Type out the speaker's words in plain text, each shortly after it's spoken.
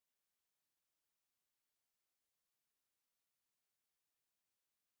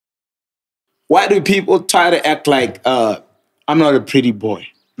Why do people try to act like I'm not a pretty boy?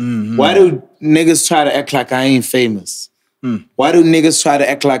 Why do niggas try to act like I ain't famous? Why do niggas try to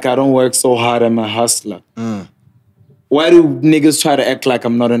act like I don't work so hard, I'm a hustler? Why do niggas try to act like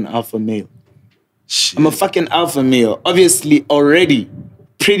I'm not an alpha male? Shit. I'm a fucking alpha male. Obviously, already,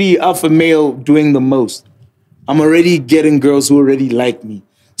 pretty alpha male doing the most. I'm already getting girls who already like me.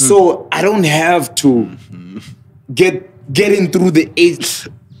 So I don't have to get in through the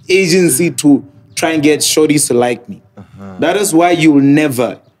agency to try and get shorties to like me. That is why you'll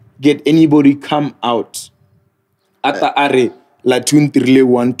never get anybody come out at the are la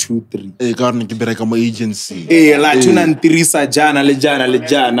 1 2 3. Eh, karne ke bereka mo agency. La 2 and 3 sa jana le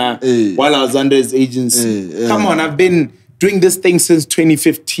jana while I was under his agency. Come on, I've been doing this thing since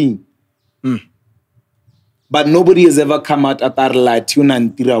 2015. But nobody has ever come out at our la 2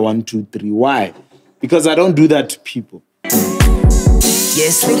 and 1 2 3. Why? Because I don't do that to people.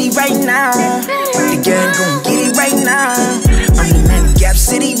 Yes, Liddy right now. The gang gon' get it right now. I'm the man in Gap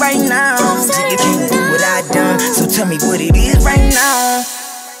City right now. You can't do what I done, so tell me what it is right now.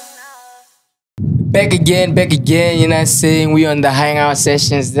 Back again, you know what I'm saying? We on the hangout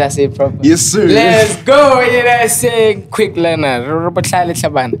sessions, that's it proper. Yes, sir. Let's go, you know what I'm saying? Quick learner,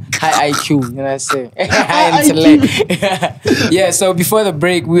 high IQ, you know what I'm saying? High intellect. Yeah, so before the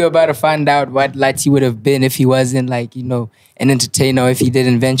break, we were about to find out what LATTY would have been if he wasn't like, you know, an entertainer, if he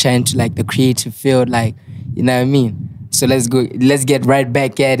didn't venture into like the creative field, like, you know what I mean? So let's get right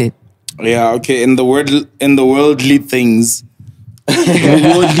back at it. Yeah, okay, in the worldly things, I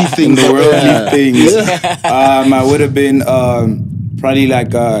would have been probably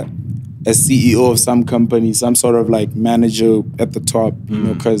like a CEO of some company, some sort of like manager at the top, you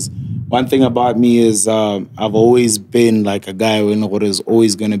know, because one thing about me is I've always been like a guy who is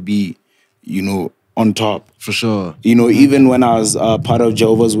always going to be, you know, on top. For sure. You know, even when I was part of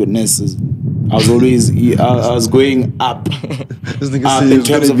Jehovah's Witnesses, I was always, I was going up. In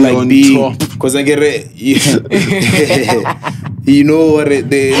terms of like being, because I get it, you know what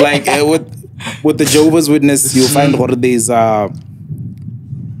they like with the Jehovah's Witness, you'll find what there's the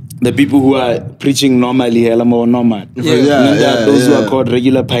people who are preaching normally, hella more normal. Those who are called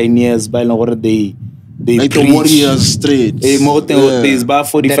regular pioneers, by what they like preach. The warriors straight. There's about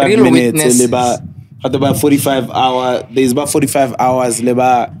 45 minutes, about 45 hours. There's about 45 hours,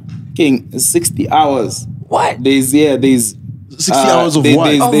 King, 60 hours. What? There's 60 hours of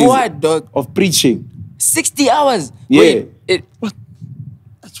what? Of what, dog? Of preaching. 60 hours? Yeah. Wait, what?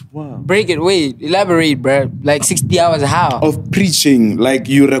 That's wild. Break it, wait, elaborate, bro. Like 60 hours, how? Of preaching. Like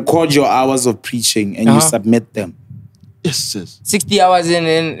you record your hours of preaching and you submit them. Yes, yes. 60 hours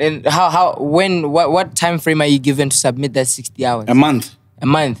in how, when, what time frame are you given to submit that 60 hours? A month. A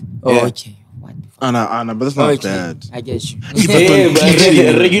month? Oh, Yeah. okay. Anna, but that's not bad. I get you.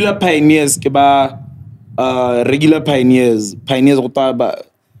 Yeah, regular pioneers, pioneers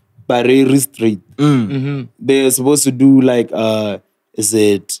very restrict. They're supposed to do like is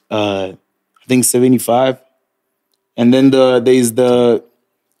it I think 75, and then there's the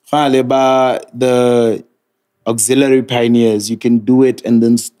auxiliary pioneers. You can do it and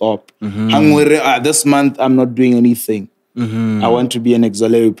then stop. This month I'm not doing anything. I want to be an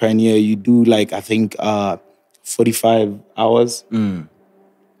auxiliary pioneer. You do like I think 45 hours.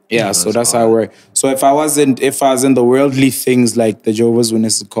 Yeah, so that's how I work. So if I was in the worldly things like the Jehovah's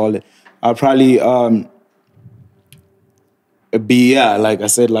Witnesses call it, I'll probably be like I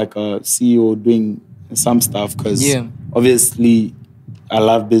said, like a CEO doing some stuff because obviously I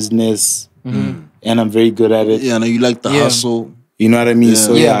love business and I'm very good at it. Yeah, I know you like the hustle. You know what I mean?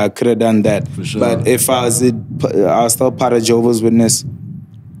 So Yeah. I could have done that. For sure. But if I was still part of Jehovah's Witness,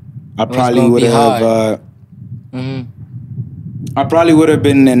 I probably would have I probably would have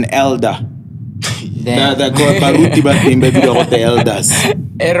been an elder. That called Baruti but the elders.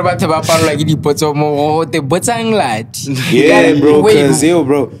 Yeah, bro, because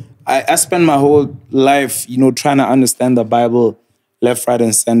bro, I spent my whole life, you know, trying to understand the Bible left, right,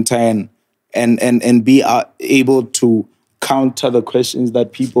 and center and be able to counter the questions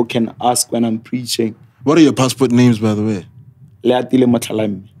that people can ask when I'm preaching. What are your passport names, by the way? LATTY.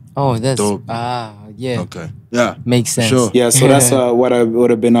 Oh, that's dope. Yeah. Okay. Yeah. Makes sense. Sure. Yeah, so that's what I would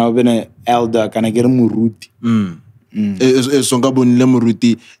have been. I've been an elder. Can I get a muruti?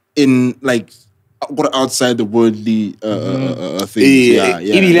 In like outside the worldly things.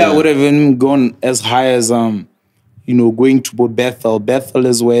 I would have even gone as high as you know, going to Bethel. Bethel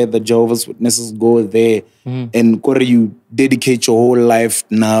is where the Jehovah's Witnesses go there, and you dedicate your whole life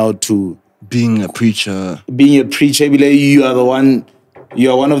now to being a preacher. Being a preacher, you are the one. You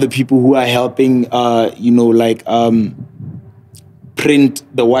are one of the people who are helping, you know, like print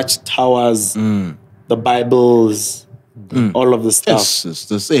the watchtowers, the Bibles, all of the stuff. It's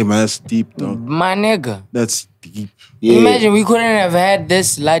the same, man. That's deep, though. My nigga. That's deep. Yeah. Imagine we couldn't have had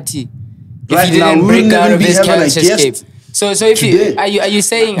this LATTY if Right he now, didn't we break wouldn't out even of be his having a culture guest scape. So if today. are you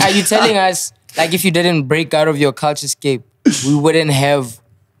telling us like if you didn't break out of your culture scape, we wouldn't have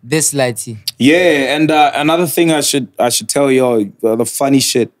this LATTY? Yeah, and another thing I should tell y'all, the funny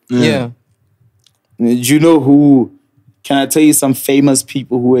shit. Yeah. Do you know who? Can I tell you some famous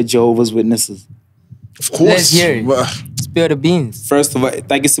people who are Jehovah's Witnesses? Of course. Let's hear it. Well, Spill the beans. First of all,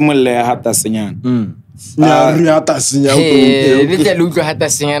 thank you so much, Hata Senyan. Hey, little look at the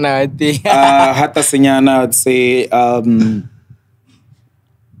singer now. Hata Senyan, I would say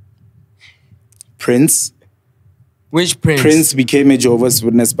Prince. Which prince? Prince became a Jehovah's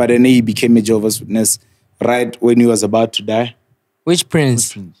Witness, but then he became a Jehovah's Witness right when he was about to die. Which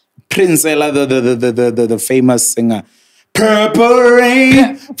prince? Prince, the famous singer. Purple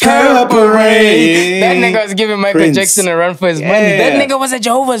rain, purple rain. That nigga was giving Michael Prince. Jackson a run for his money. Yeah. That nigga was a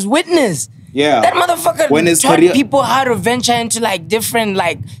Jehovah's Witness. Yeah. That motherfucker When his taught career- people how to venture into like different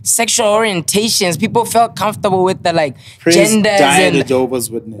like sexual orientations. People felt comfortable with the like Prince genders died a and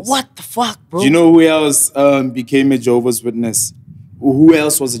Jehovah's Witness. what the fuck, bro? Do you know who else became a Jehovah's Witness? Who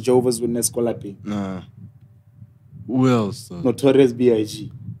else was a Jehovah's Witness? Kolapi? Nah. Who else, though? Notorious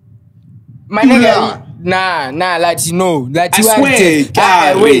B.I.G. My nigga, nah, LATTY, no. LATTY, I swear,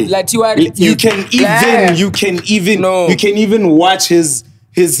 God, wait, LATTY, you can even watch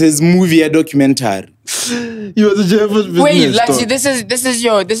his movie, a documentary. He was a Jehovah's Witness. Wait, LATTY,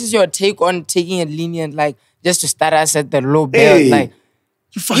 dog. this is your take on taking it lenient, like just to start us at the low belt, Hey, like.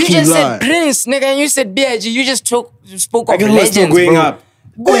 You fucking You just lie. said Prince, nigga, and you said B.I.G. You just spoke of Again, we're still legends, going bro. up.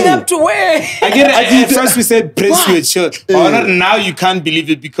 Going up to where? I get it. At first we said Prince, What? you were chill. But now you can't believe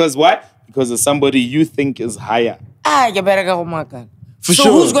it because what? Because of somebody you think is higher. You better go, my God. For so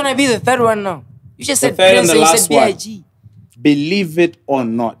sure. who's gonna be the third one now? You just said third Prince and and the you last said B.I.G. Believe it or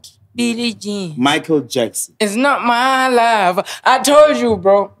not, Billie Jean. Michael Jackson. It's not my love. I told you,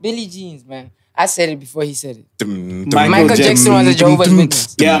 bro. Billie Jeans, man. I said it before he said it. Michael Jackson was a Jehovah's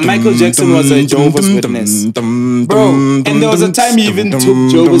Witness. Yeah, Michael Jackson was a Jehovah's Witness. Bro, And there was a time he even took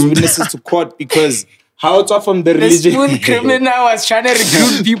Jehovah's Witnesses to court because how it's off from the the religion. smooth criminal was trying to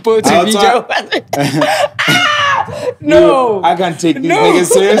recruit people to How be it's Jehovah's Witnesses. No. I can't take these No. niggas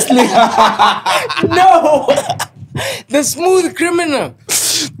seriously. No. The smooth criminal.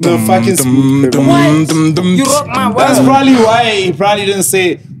 The fucking smooth criminal. What? You rock my world. That's probably why he probably didn't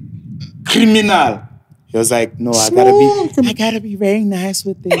say criminal. He was like, no, I gotta be very nice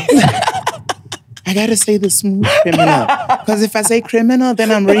with this. I gotta say the smooth criminal. Because if I say criminal,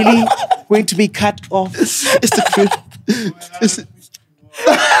 then I'm really going to be cut off.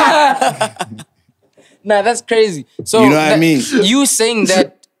 Nah, that's crazy. So You know what I mean? You saying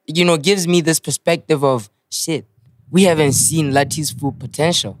that, gives me this perspective of shit. We haven't seen LATTY's full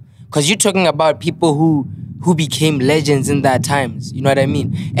potential. Because you're talking about people who became legends in their times. You know what I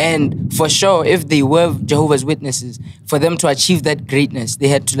mean? And for sure, if they were Jehovah's Witnesses, for them to achieve that greatness, they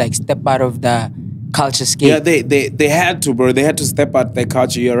had to like step out of the culture scape. Yeah, they had to, bro. They had to step out their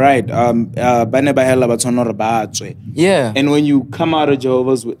culture. You're right. Yeah. And when you come out of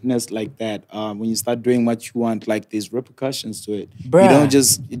Jehovah's Witness like that, when you start doing what you want, like there's repercussions to it. Bruh. You don't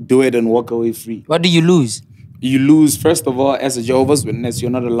just do it and walk away free. What do you lose? You lose, first of all, as a Jehovah's Witness,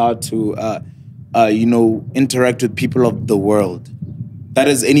 you're not allowed to, interact with people of the world. That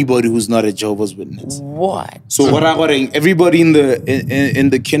is anybody who's not a Jehovah's Witness. What? So what I'm saying, everybody in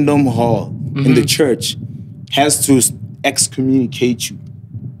the kingdom hall, in the church, has to excommunicate you.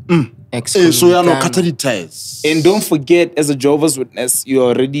 So you are no Catholic ties. And don't forget, as a Jehovah's Witness, you're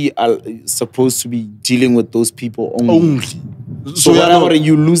already supposed to be dealing with those people only. So you are no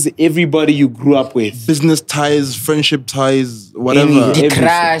you lose everybody you grew up with. business ties, friendship ties, whatever. Any- The Everything.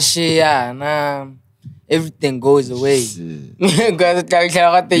 crash, yeah, nah. Everything goes away.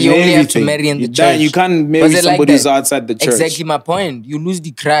 Because you only have to Everything. marry in the You die- church. you can't marry Was it like somebody who's that? outside the church. Exactly my point. You lose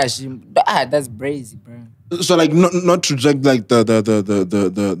the crash. That's brazy, bro. So like not to drag like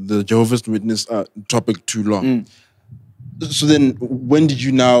the Jehovah's Witness topic too long. So then when did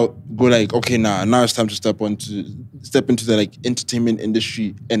you now go like, okay, now it's time to step into the like entertainment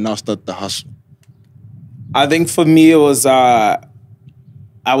industry and now start the hustle? I think for me it was I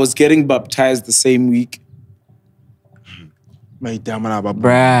was getting baptized the same week.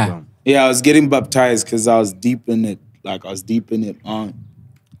 Bruh. Yeah, I was getting baptized because I was deep in it.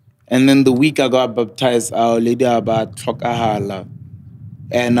 And then the week I got baptized, our lady about Tokahala.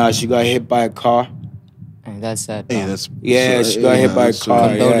 And she got hit by a car. That's sad. Hey, bro. that's Yeah, she got hit by a car.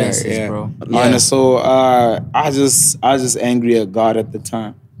 Condolences, yeah. bro. And so I was just angry at God at the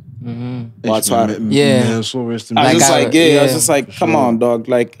time. That's why. Yeah. So rest in I was Like just I- like, yeah, I was yeah, just like, come on, dog.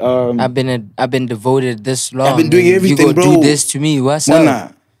 Like, I've been devoted this long. been doing and everything, you go bro. do this to me. What's up?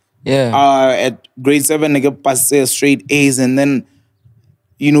 Mona, Yeah. at grade 7, nigga, pass straight A's, and then,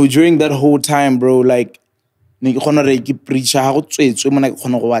 you know, during that whole time, bro, like, nigga, khona re ke preach ha go tswetswe mona ke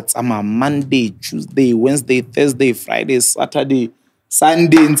khona go wa tsama Monday, Tuesday, Wednesday, Thursday, Friday, Saturday,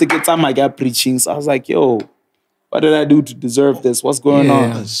 Sunday ntse ke tsama ke preaching. So I was like, yo, what did I do to deserve this? What's going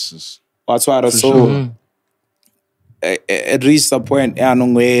Yeah. on? What's what? So it reached a point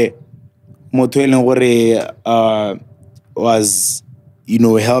where motho e leng gore was, you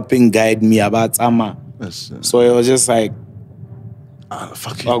know, helping guide me about tsama. So it was just like,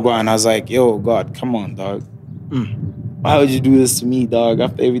 fuck oh God, and I was like, yo, God, come on, dog. Why would you do this to me, dog?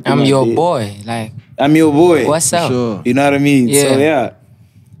 After everything I'm I your did? boy. Like, I'm your boy. what's up? Sure. You know what I mean? So Yeah. yeah,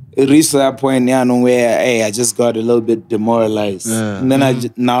 it reached that point, where hey, I just got a little bit demoralized, and then I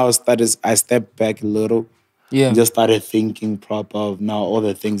stepped back a little, Yeah. and just started thinking proper of now all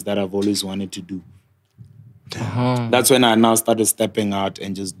the things that I've always wanted to do. That's when I now started stepping out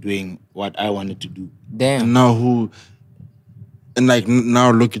and just doing what I wanted to do. Damn. And now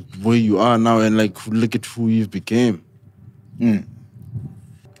now look at where you are now, and like look at who you've became.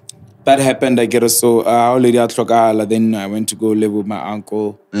 That happened, I guess. So then I went to go live with my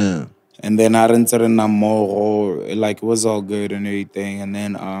uncle. Yeah. And then I rented a more, like it was all good and everything. And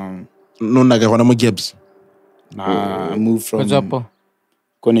then No, like I want Gibbs. I moved from What's up?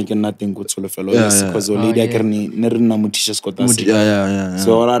 Koneke nothing go to fellow. Yeah, Yes, yeah. because Oh, lady yeah. I can teachers got that. Yeah.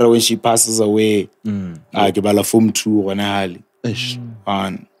 So when she passes away, I give her a form 2 on a hali. Ish.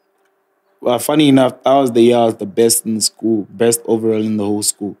 And well, funny enough, that was the year I was the best in the school, best overall in the whole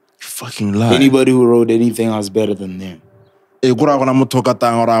school. You fucking lie. Anybody who wrote anything, I was better than them. E gora gona motho ka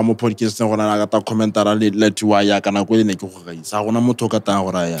tang ora mo podcast gona na ka ta commentara le LATTY wa ya kana go ne ke go gaisa gona motho ka tang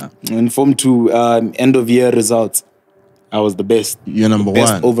ora ya. In Form 2, end of year results, I was the best. You're number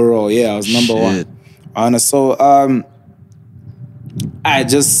Best one. overall, yeah, I was number Shit. 1. And so I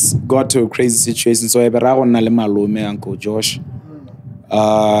just got to a crazy situation. So I went to my Uncle Josh.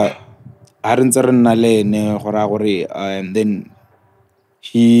 I didn't and then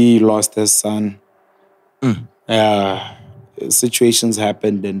he lost his son. Situations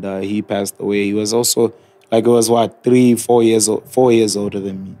happened and he passed away. He was also like, it was what, 4 years older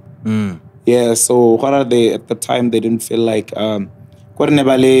than me. Yeah, so what are they at the time? They didn't feel like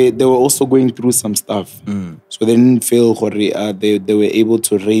they were also going through some stuff. So they didn't feel they were able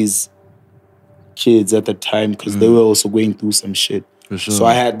to raise kids at the time because they were also going through some shit. For sure. So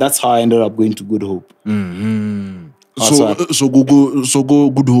that's how I ended up going to Good Hope. So go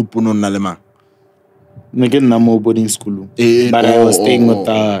Good Hope no na le mang. Again, Namo boarding school. But I was staying with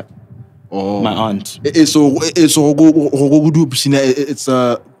my aunt. So go Good Hope it's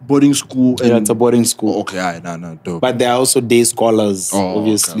a boarding school. Yeah, it's a boarding school. Okay, no, dope. But there are also day scholars, Oh,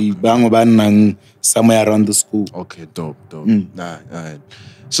 obviously. Okay. Somewhere around the school. Okay, dope. Nah, alright.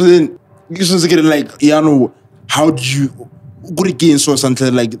 So then, you just get like, how did you go again? So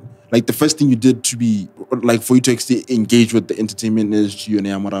something like the first thing you did to be like for you to actually engage with the entertainment industry and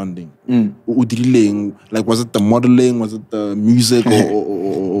surrounding. Like, was it the modeling? Was it the music?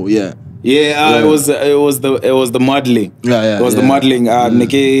 or yeah? Yeah, it was the modeling. Yeah, It was the modeling. I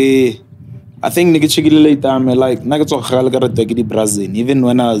think nigga chigile time like naga to khal gara to gidi Brazil. Even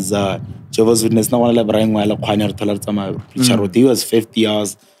when I was Jehovah's Witness, na wana la brain wala khwanya thola tsama preacher. He was 50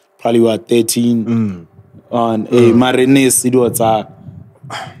 hours, probably what 13. On a marines tsa.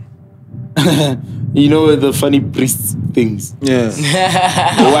 You know the funny priest things. Yeah.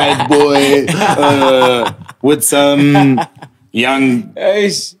 The white boy with some young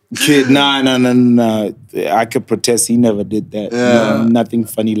kid. Nah. I could protest. He never did that. Yeah. No, nothing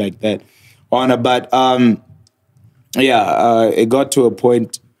funny like that. But it got to a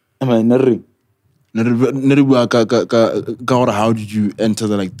point. How did you enter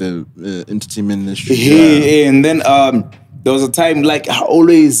the entertainment industry? Yeah. And then there was a time like I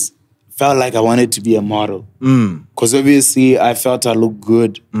always felt like I wanted to be a model. Because obviously I felt I looked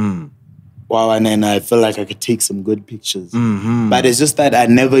good. Wow, and then I felt like I could take some good pictures. But it's just that I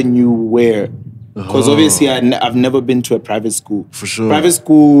never knew where. Because obviously I've never been to a private school. For sure. Private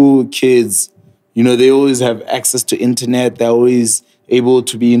school kids, they always have access to internet. They're always able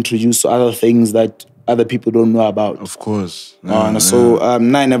to be introduced to other things that other people don't know about. Of course. So I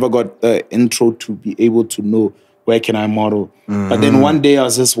never got the intro to be able to know where can I model. But then one day I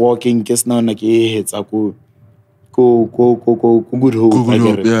was just walking, guess now like it's a go good hope. Good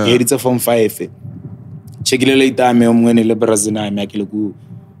hope, yeah. It's a Form 5. Chekile later me umngene le Brazil me akile ku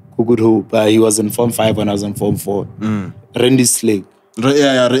Good Hope. He was in Form 5 when I was in Form 4. Randy Slake.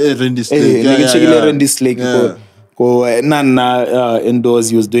 Randy Slake. Randy Slake. Go indoors.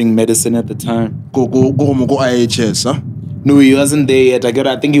 He was doing medicine at the time. Go IHS, huh? No, he wasn't there yet.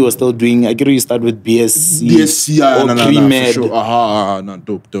 I think he was still doing. I he started with BSc. Or pre-med. For sure. No,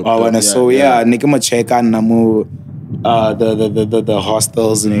 dope. So nigga ma check on namu the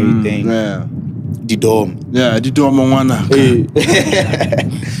hostels and everything. Yeah. The dorm. Yeah, the dorm mwana.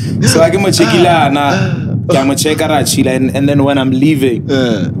 So I give my checkila na check and then when I'm leaving,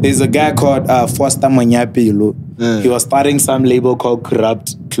 there's a guy called Foster Manyapilo. He was starting some label called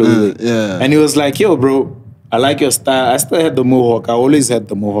Corrupt Clothing. And he was like, yo, bro, I like your style. I still had the mohawk. I always had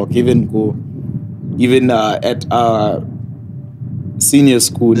the mohawk. Even at senior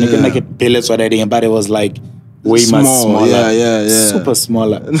school, nigga like it pellets or anything, but it was like way much smaller. Yeah. Super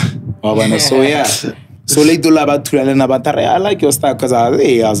smaller. So late I like your style because I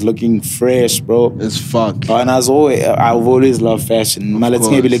was looking fresh, bro. It's fuck. And I've always loved fashion. Let's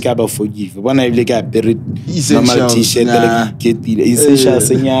maybe like about forgive. When I like a very normal t-shirt, get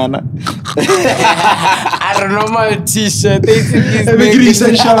essentials. Normal t-shirt.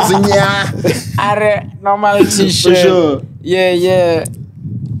 Essentials. Normal t-shirt. For sure. Yeah.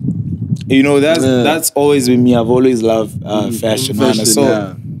 You know, that's always been me. I've always loved fashion.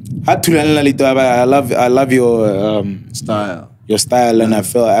 So I love your style. Your style, and I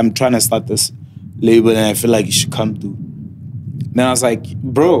feel I'm trying to start this label, and I feel like you should come through. Then I was like,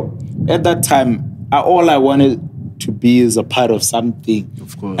 bro, at that time, all I wanted to be is a part of something.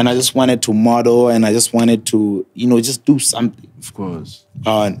 Of course. And I just wanted to model, and I just wanted to, just do something. Of course.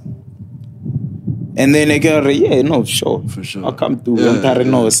 And then I go, sure. For sure. I'll come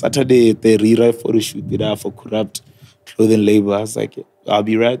through. Saturday, they rewrite photo shoot for Corrupt Clothing label. I was like, I'll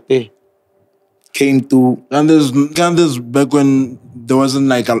be right there. Came through. And there's back when there wasn't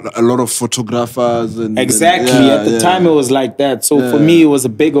like a lot of photographers and exactly at the time it was like that. So for me it was a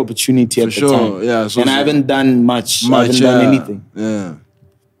big opportunity at the time. Yeah. And I haven't done much. I haven't done anything. Yeah.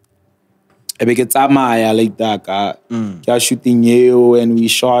 I became like that. Shooting Yale and we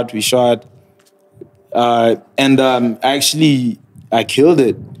shot. And actually I killed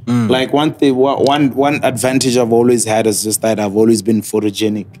it. Like one advantage I've always had is just that I've always been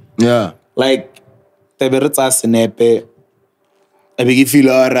photogenic. Yeah. Like teberetsa senepe I be feel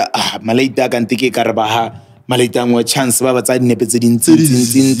malaita kan tike karabaha malaita mo chance ba batsa dinepe tse dintsi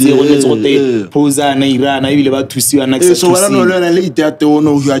go ne tsote posa na ira na ibile ba thusiwa na so wena no le le ite ate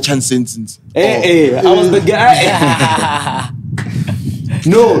ono you are chance sentence. I was the guy.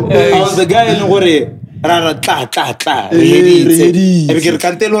 No, I was the guy in gore rara tla ready e ke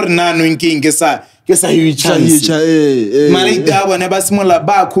kante lo rena no nking ke sa hu chance malaita bona ba simola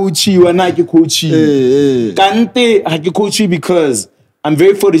ba coachiwa na ke coachi kante ha ke coachi because I'm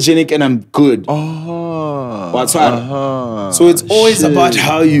very photogenic and I'm good. What's that? So it's always about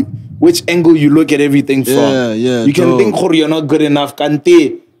which angle you look at everything from. You can think you're not good enough.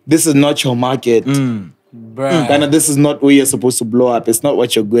 Kante, this is not your market. This is not where you're supposed to blow up. It's not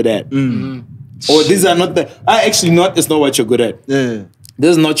what you're good at. Or these are not it's not what you're good at.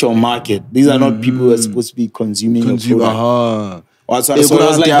 This is not your market. These are not people who are supposed to be consuming your product. So it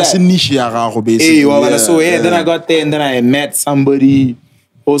was like that. Then I got there and then I met somebody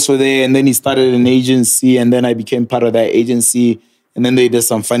also there and then he started an agency and then I became part of that agency and then they did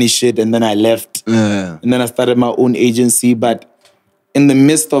some funny shit and then I left. And then I started my own agency. But in the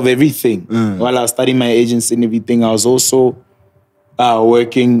midst of everything, while I was starting my agency and everything, I was also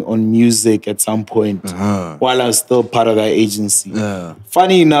working on music at some point while I was still part of that agency.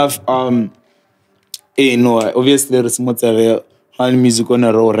 Funny enough, obviously there's more music on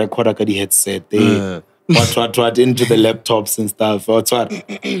a row record at the headset. What into the laptops and stuff. But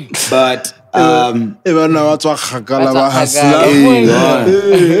I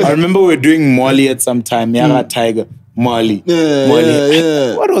remember we were doing Molly at some time. Yaga Tiger. Molly.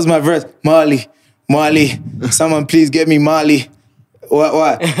 What was my verse? Molly. Someone please get me Molly.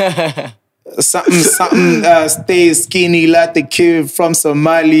 What? Something, stay skinny like the kid from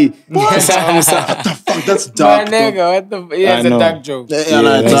Somali. What the fuck? That's dark. My nigga, what the yeah, it's a dark joke.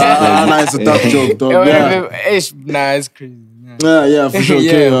 It's a dark joke, dog. It's crazy. Yeah, for sure.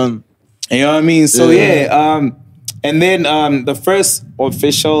 You know what I mean? So and then the first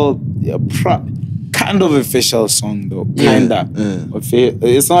official, kind of official song though, kinda.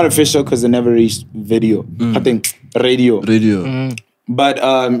 It's not official because it never reached video. I think radio. But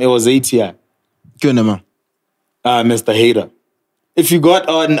it was ATI. Mr. Hater. If you got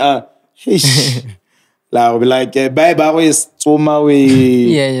on Like, I'll be like, bye bye, it's Toma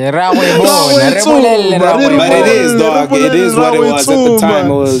we. Yeah. But it is, dog. It is what it was at the time.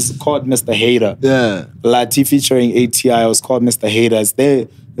 It was called Mr. Hater. Yeah. LATTY featuring ATI was called Mr. Hater.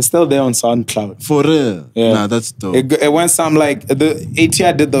 It's still there on SoundCloud. For real? Yeah. Nah, that's dope. It went some like the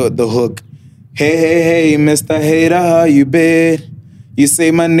ATI did the hook. Hey, Mr. Hater, how you been? You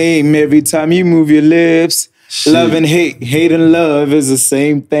say my name every time you move your lips. Shit. Love and hate and love is the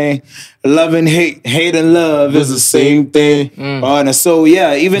same thing. Love and hate and love is the same thing. And so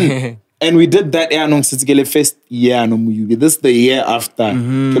yeah, even and we did that year on first year no movie. This is the year after.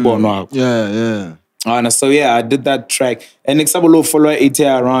 Yeah. And so yeah, I did that track. And example follow ATI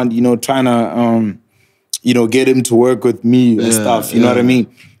around, trying to get him to work with me and stuff. You know what I mean?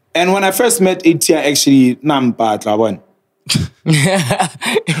 And when I first met ATI, actually, one.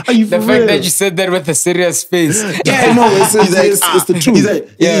 Are you The for fact real? that you said that with a serious face. Yeah, no, it's the truth. He's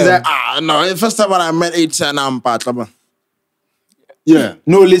like, no, the first time when I met ATI, yeah.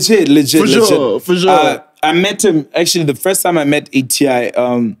 No, legit. For sure. I met him, actually, the first time I met ATI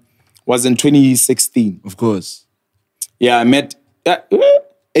was in 2016. Of course. Yeah, I met...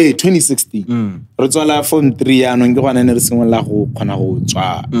 2016. Re tswala form 3 yana nke gwana ne re sengwela go khona go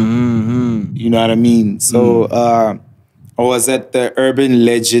tswa. You know what I mean? So I was at the Urban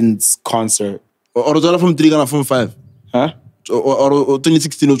Legends concert. Or was from 3 and from 5? Huh? Or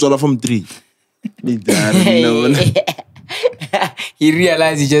 2016 was from 3. He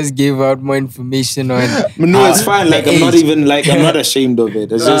realized he just gave out more information on. No, it's fine. Like I'm not even like I'm not ashamed of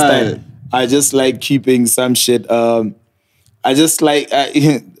it. It's just Right. like I just like keeping some shit. I just like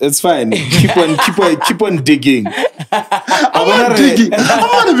it's fine. Keep on digging. I'm not digging. I'm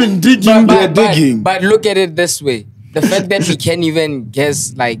not even digging. digging. But look at it this way: the fact that we can't even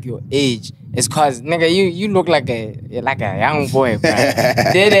guess like your age is cause nigga, you look like a young boy, bro.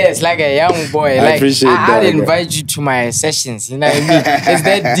 Dead ass like a young boy. I Like appreciate that, I'd bro. invite you to my sessions. You know what I mean? It's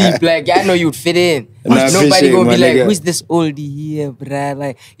that deep. Like I know you'd fit in. No, I Nobody appreciate gonna my be like, nigga. who's this oldie here, bruh?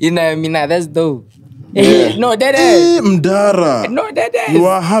 Like you know what I mean? Nah, that's dope. Yeah. No, that is. Mdara. No, that is. You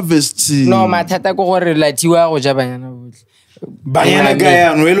are harvesting. No, mathata ko gore latiwa go ja banyana botlhe. Banyana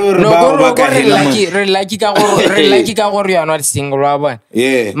kaya no elo re No, ba go ka hela mo. re lucky ka gore you are not single, wa bona.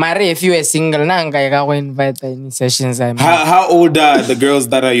 Yeah. Mare if you were single, na nka ka go invite any sessions I mean. How old are the girls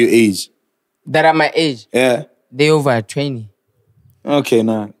that are your age? That are my age. Yeah. They over 20. Okay,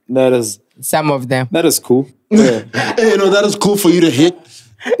 nah. Some of them. That is cool. Yeah. Hey, that is cool for you to hit.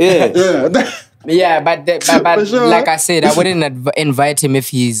 Yeah. Yeah. Yeah, but For sure. like I said, I wouldn't invite him if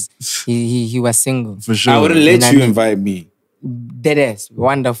he was single. For sure. I wouldn't You know let what I you mean? invite me That is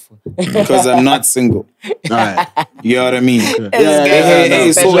wonderful. because I'm not single. Alright. You know what I mean?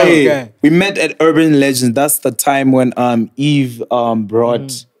 Hey, So special guy. we met at Urban Legends. That's the time when Eve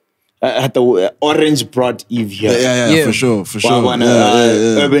brought at the Orange brought Eve here. Yeah, for sure.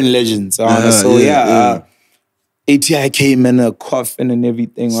 Urban Legends. ATI came in a coffin and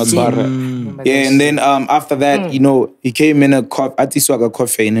everything. Yeah, and then after that, he came in a coffin. Atiswaga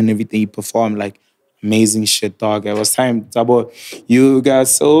coffin and everything. He performed like amazing shit, dog. It was time. Tabo, you got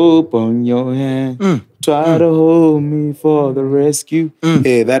soap on your hand. Try to hold me for the rescue.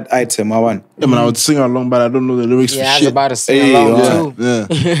 Yeah, that item I want. Yeah, man, I would sing along, but I don't know the lyrics Yeah, for I was shit. about to sing Hey, along yeah.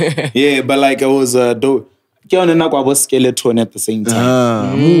 too. Yeah, but like it was dope. Was skeleton at the same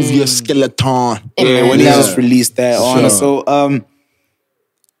time. Move your skeleton. Yeah, when he Yeah. just released that on. Sure. So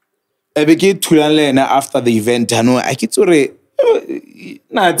I became Tulanle after the event. I know I get to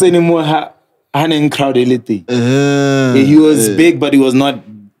not anymore having crowdility. He was big, but he was not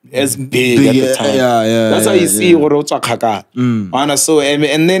as big at the time. Yeah. That's how you see Orotsa Kaka. So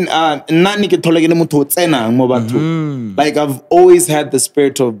and then like I've always had the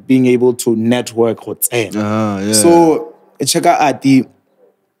spirit of being able to network. So check out Ati.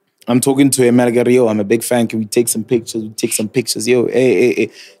 I'm talking to him, Margario. I'm a big fan. Can we take some pictures? We take some pictures. Yo, hey.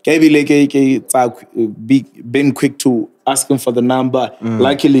 Been quick to ask him for the number.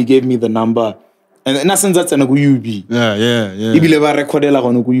 Luckily, he gave me the number. And in essence, that's an UB. Yeah. Ibile ba recordela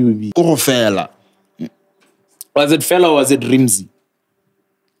gone ku UB. Go fella. Was it Fella or was it Rimsey?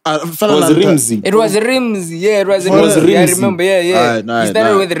 Was it Rimsey? It was Rimsey. Yeah, it was Rimsey. Rimsey. I remember. Yeah. Alright, He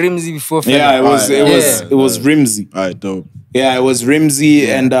started with Rimsey before. Fela. Yeah, it was Rimsey. Alright, dope. Yeah, it was Rimsey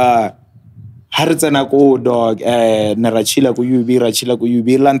and Haritsana ko dog Narachila ku UB, Rachila ku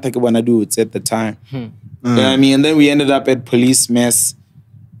UB, Lanta ke bona dudes at the time. You know what I mean? And then we ended up at Police Mess.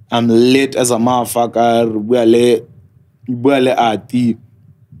 I'm late as a motherfucker. We are Ati.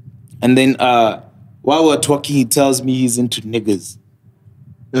 And then while we're talking, he tells me he's into niggas.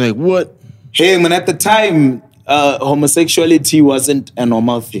 You're like, what? Hey, man, at the time, homosexuality wasn't a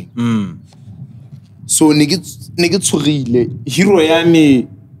normal thing. So nigga tshogile. Hero ya me.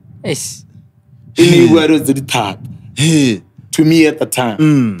 Yes. To me at the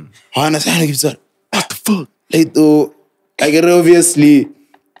time. Honestly, what the fuck? Like, I get obviously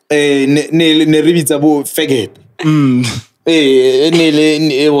ne ribitsa bo faggot.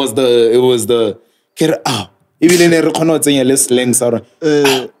 It was the even in a re tsenya le slang sa rona.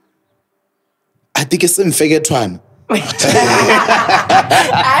 I think it's some faggot one.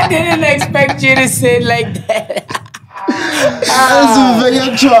 I didn't expect you to say it like that.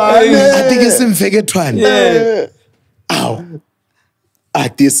 I think it's some faggot one. Ow.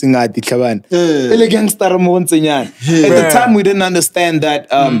 This ngati tlhabana. Ele gangster mo ntsenyana. At the time we didn't understand that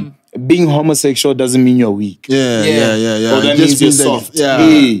being homosexual doesn't mean you're weak. Yeah. Or that means you're soft.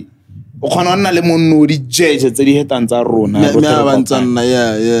 Yeah. O khona nna le monno di jeje tse di hetang tsa rona. Yeah.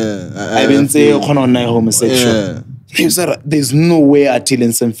 I been say o khona nna homosexual. There's no way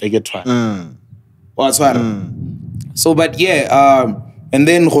until some faggot one. So but yeah, and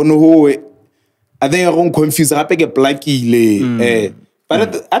then I think I'm confused. I pick a blacky.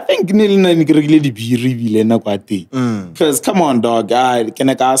 But I think because come on, dog, can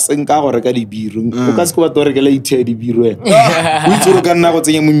I sing or the beer? Because what do I get the beer? We talk about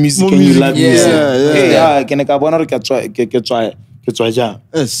music and you love music. Yeah, can I go on or get try?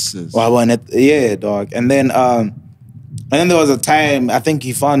 Yes. Yeah, dog. And then there was a time I think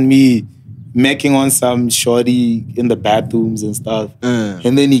he found me making on some shorty in the bathrooms and stuff.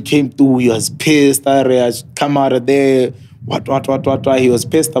 And then he came through, he was pissed. I come out of there. What? He was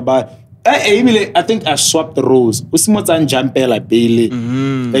pissed about. I think I swapped the roles. Usimotsan Jampela Bailey.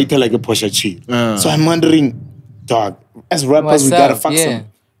 They tell like a Porsche cheat. So I'm wondering, dog, as rappers, we gotta fuck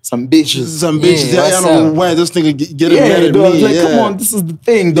some bitches. Some bitches. I don't know why this nigga get mad at dog, me. Like, come on, this is the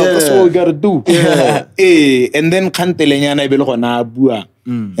thing, dog. That's what we gotta do. And then Kantelenyana Belho na bua.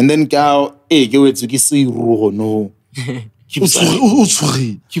 And then Kao, get wait to see Ruho no. Keep sorry.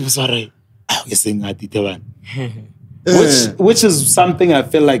 I was saying that which is something I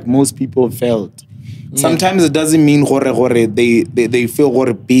feel like most people felt. Sometimes it doesn't mean they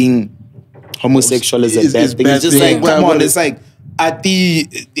feel being homosexual is a bad thing. It's just like, come on, it's like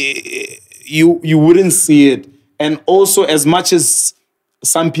you wouldn't see it. And also, as much as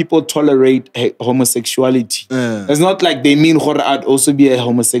some people tolerate homosexuality, it's not like they mean I'd also be a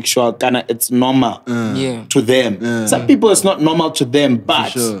homosexual. It's normal to them. Some people it's not normal to them,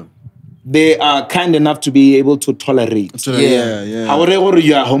 but they are kind enough to be able to tolerate. However,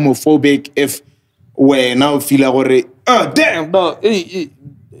 you are homophobic if we now feel like, damn, no.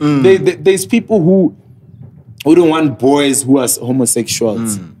 There's people who don't want boys who are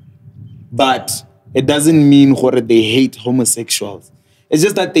homosexuals, but it doesn't mean they hate homosexuals. It's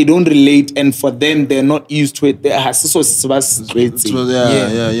just that they don't relate, and for them, they're not used to it.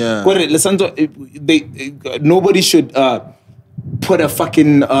 Nobody should put a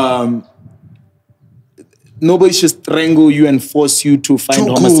fucking nobody should strangle you and force you to find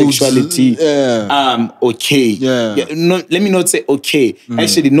homosexuality okay. No, let me not say okay.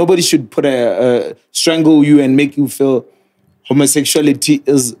 Actually, nobody should put a strangle you and make you feel homosexuality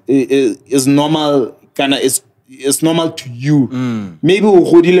is normal. It's normal to you. Maybe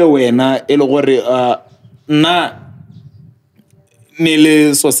ugodile wena na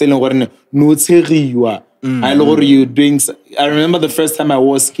nele so seleng gore no tshegiwa. I remember the first time I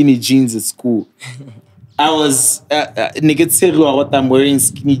wore skinny jeans at school. I was what I'm wearing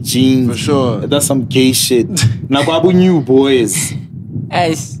skinny jeans. For sure. That's some gay shit. Nagwabu new boys.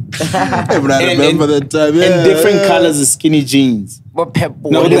 Nice. I remember that time. And different colors of skinny jeans. What pepper?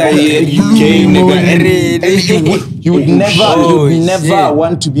 No, that you gay nigga. And you would never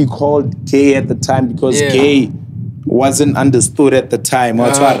want to be called gay at the time because gay wasn't understood at the time.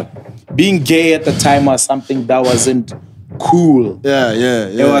 Being gay at the time was something that wasn't cool.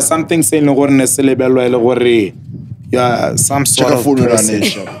 It was something saying some sort of person.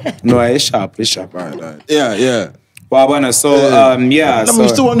 No, it's sharp. Right. So I'm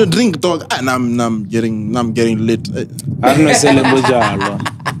still want to drink, dog, and I'm getting lit. I don't know,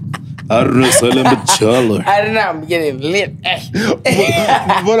 I'm getting lit.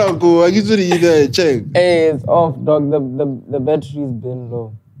 What up, go? I usually either check. Hey, it's off, dog. The battery's been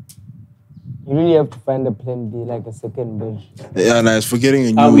low. You really have to find a plan B, like a second bench. Yeah, nice. For getting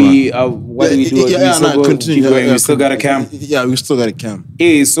a new what do we do? Continue. We still got a camp. Yeah, we still got a camp.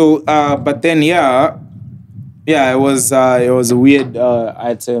 Hey, so but then it was a weird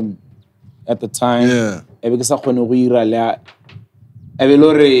item at the time. Yeah. Because I couldn't read and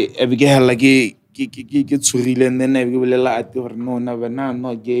then no, I'm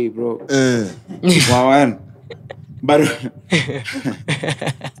not gay, bro. But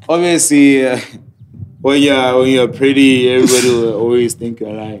obviously, when you're pretty, everybody will always think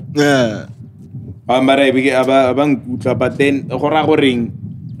you're like. Yeah. But then,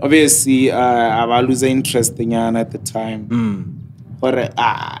 obviously, I lose interest in at the time. Late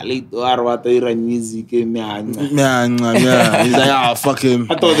music. Yeah. He's like, fuck him.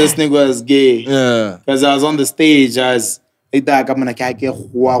 I thought this nigga was gay. Yeah. Because I was on the stage, I was like, I'm gonna get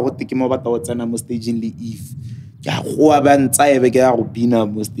what the Kimo Bata I'm staging the Eve.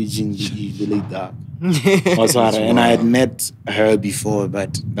 And I had met her before,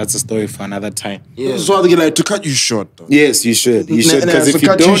 but that's a story for another time. Yeah. So I think like to cut you short though. Yes, you should. You should. Because if you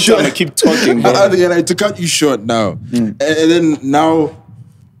don't, I'm gonna keep talking. I think like to cut you short now. And then now,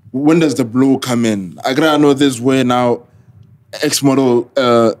 when does the blow come in? I gotta know this where now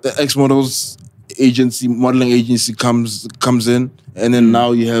the X models agency, modeling agency comes in, and then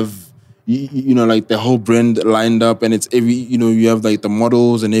now you have you know like the whole brand lined up, and it's you have like the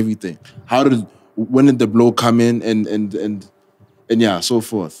models and everything. When did the blow come in and yeah, so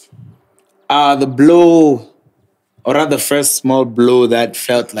forth? The blow, or rather, first small blow that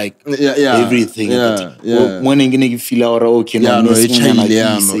felt like everything. When you feel okay,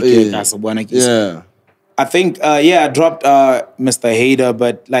 I think I dropped Mr. Hater,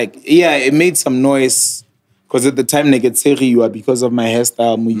 but like it made some noise because at the time because of my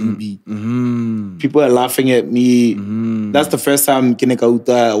hairstyle, people are laughing at me. That's the first time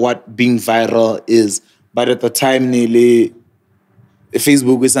what being viral is. But at the time,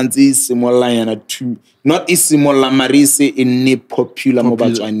 Facebook is similar to not is similar, marise in popular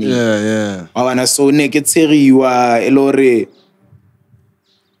mobile. Yeah. So you are elore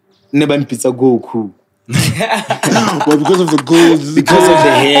never pizza Goku. Well, because of the gold, because of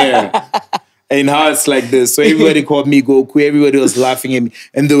the hair. And how it's like this. So everybody called me Goku. Everybody was laughing at me.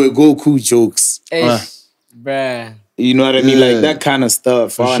 And there were Goku jokes. Bruh. You know what I mean? Like that kind of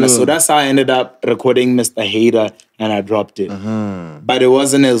stuff. Sure. So that's how I ended up recording Mr. Hater and I dropped it. But it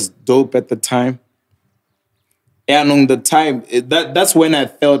wasn't as dope at the time. And on the time, that's when I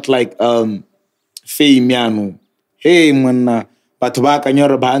felt like Femiano. Hey, man, but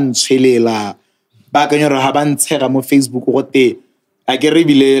bakanyoro ban chelela. Bakanyoro haban tera mo Facebook wote. I get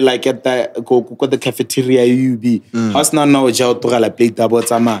really like at the cafeteria UB. Has not now ja to la plate about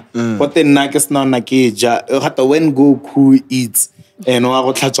sama. But then nakes na nake ja. Hata when Goku eats and I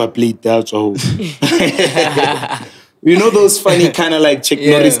go touch a plate there. You know those funny kind of like Chuck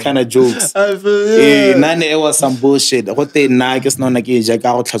Norris kind of jokes. I feel None it was some bullshit. What they nakes na nake ja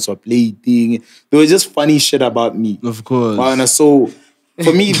go touch a plate thing. They were just funny shit about me. Of course. So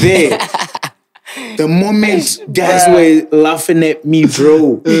for me there. The moment guys were laughing at me,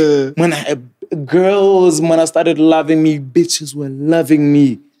 bro, when girls, when I started loving me, bitches were loving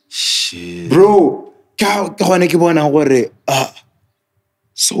me. Shit. Bro, so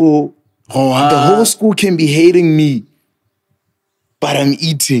the whole school can be hating me, but I'm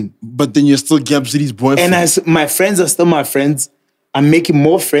eating. But then you're still Gab City's boyfriend. And my friends are still my friends. I'm making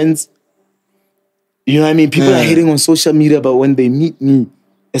more friends. You know what I mean? People are hating on social media, but when they meet me,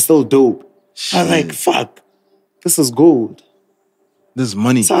 it's still dope. I'm like, fuck, this is gold. This is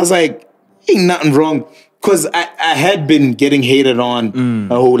money. So I was like, ain't nothing wrong. Because I had been getting hated on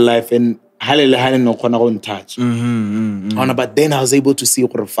my whole life and I hadn't no touch. But then I was able to see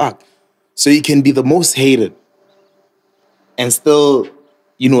what the fuck. So you can be the most hated and still,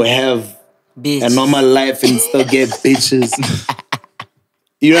 have a normal life and still get bitches.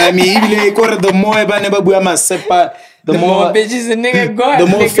 You know what I mean? Even the more the more bitches a nigga got. The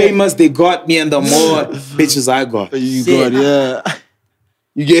more famous they got me and the more bitches I got. You got, yeah.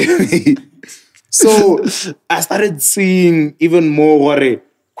 You get me? So I started seeing even more worry.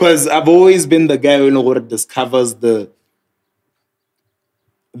 Because I've always been the guy who discovers the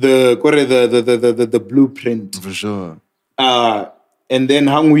blueprint. For sure. And then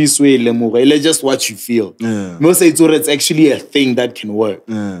let's just what you feel. Most it's actually a thing that can work.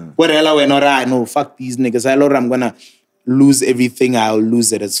 What the hell when I know, fuck these niggas. I'm gonna lose everything, I'll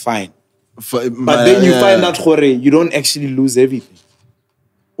lose it, it's fine. But then you find out you don't actually lose everything.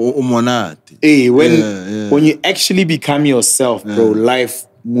 Hey, when you actually become yourself, bro, life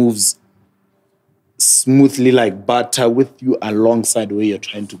moves smoothly like butter with you alongside where you're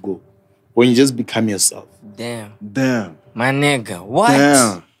trying to go. When you just become yourself. Damn. My nigga, what?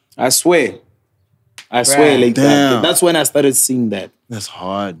 Damn. I swear like that. That's when I started seeing that. That's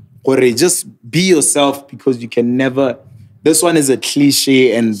hard. Just be yourself because you can never... This one is a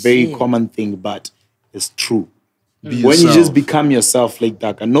cliche and very common thing, but it's true. When you just become yourself like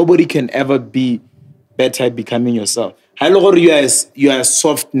that, and nobody can ever be better at becoming yourself. You are a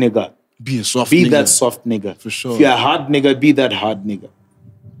soft nigga. Be a soft nigga. Be nigga. that soft nigga. For sure. If you're a hard nigga, be that hard nigga.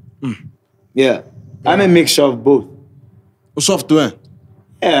 Yeah. I'm a mixture of both. Software.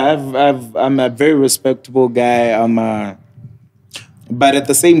 Yeah, I'm a very respectable guy. But at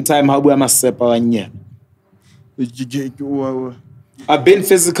the same time, how am I separate? I've been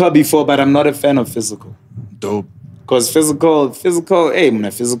physical before, but I'm not a fan of physical. Dope. Because physical, physical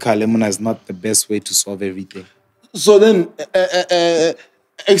is not the best way to solve everything. So then,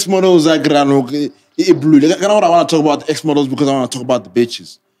 ex-models are blue. I don't want to talk about ex-models because I want to talk about the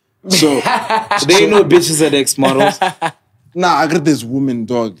bitches. So There ain't no bitches at ex-models. Nah, I got this woman,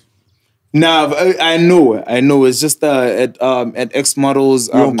 dog. Nah, I know. It's just at ex-models.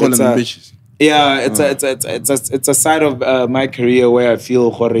 You don't call them bitches. Yeah, it's a side of my career where I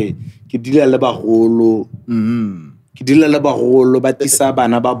feel gore ke dila le bagolo. Ke dila le bagolo ba tisa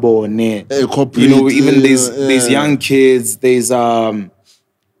bana ba bone. You know, even these young kids, these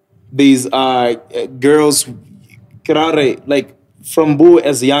girls like from Boo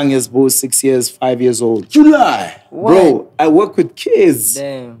as young as Boo 6 years, 5 years old. You lie. Bro, I work with kids.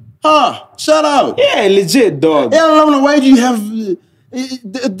 Damn. Huh, shout out. Yeah, legit, dog. Yeah, I don't know why do you have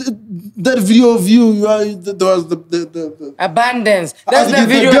that video of you? There was the Abundance. That's the the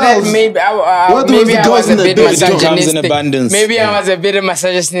video girls. that maybe What was maybe the I girls was a in the bit bed? Comes in misogynistic. abundance. Maybe I was a bit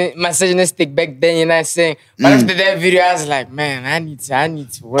misogynistic back then, you know what I'm saying? But after that video, I was like, man, I need to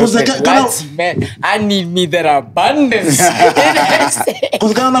work 'Cause with like, Lati, man. I need me that abundance. You know what I'm saying?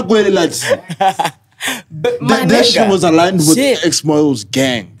 because Ghana Kwele lads. But my That shit nigga, was aligned with shit. ex-models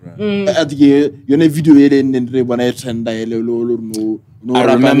gang, bro. At the you know video when I turned I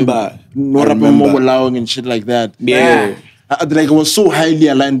remember. no I rapper remember. more allowing and shit like that. Yeah. Like it was so highly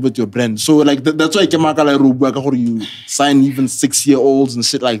aligned with your brand. So like that's why you sign even 6-year-olds and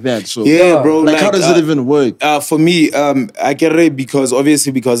shit like that. So Yeah, bro. Like how does it even work? For me, I get it because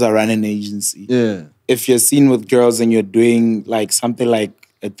I run an agency. Yeah. If you're seen with girls and you're doing like something like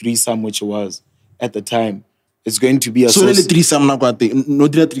a threesome, which it was at the time, it's going to be a So really threesome na kwate. No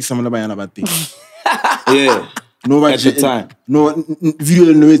threesome na bayana bate. yeah. No At the time. No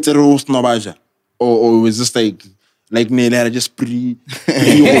video no it's a roast no baja. Or it was just like me and I just pre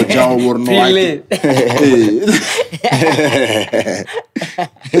or jaw or no Pre-lit.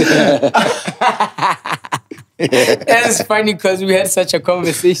 That's funny because we had such a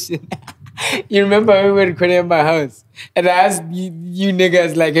conversation. You remember when we were recording at my house? And I asked you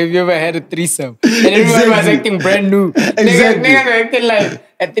niggas, like, have you ever had a threesome? And everyone was acting brand new. Exactly. Niggas were acting like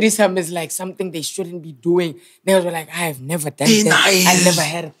a threesome is like something they shouldn't be doing. Niggas were like, I have never done that. Nice. I never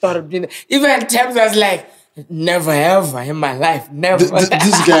had a thought of doing that. Even at times I was like, never ever in my life, never. This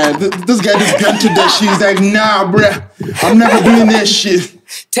guy just granted that shit. He's like, nah, bruh, I'm never doing that shit.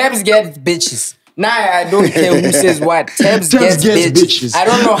 Tabs gets bitches. Nah, I don't care who says what. Tabs gets bitches. I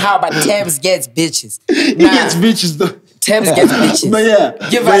don't know how, but Tabs gets bitches. He gets bitches though. Tabs gets bitches. But yeah.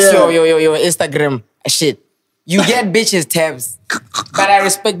 Give but us yeah. your Instagram shit. You get bitches, Tabs. But I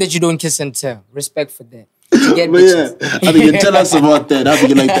respect that you don't kiss and tell. Respect for that. You get But bitches. yeah, I think tell us about that. I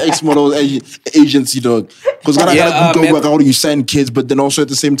think like the ex-model agency, dog. Because you sign kids, but then also at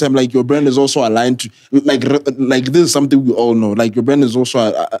the same time, like your brand is also aligned to like this is something we all know. Like your brand is also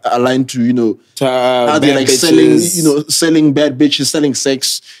aligned to how they like selling selling bad bitches, selling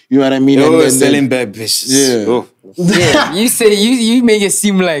sex. You know what I mean? And selling bad bitches. Yeah. Oh. Yeah, you say you make it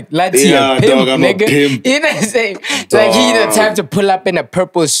seem like Lati Yeah, a pimp, dog, I'm a nigga. pimp. You know what I'm saying? Like he the type to pull up in a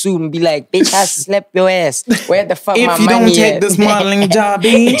purple suit and be like, "Bitch, I slept your ass. Where the fuck my If you money don't take at?" this modeling job,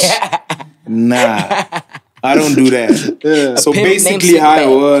 bitch. Nah, I don't do that. Yeah. So pimp basically named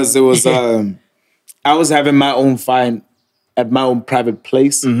how Sit it was I was having my own fine at my own private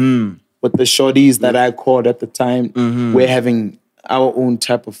place with the shorties that I called at the time. We're having our own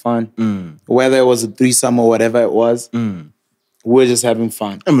type of fun. Whether it was a threesome or whatever it was, we're just having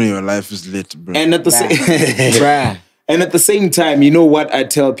fun. I mean, your life is lit, bro. And at the same Bruh. and at the same time, you know what I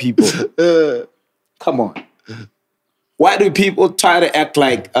tell people? Come on. Why do people try to act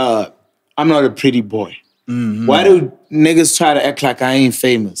like I'm not a pretty boy? Why do niggas try to act like I ain't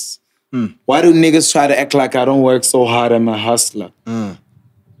famous? Why do niggas try to act like I don't work so hard, I'm a hustler?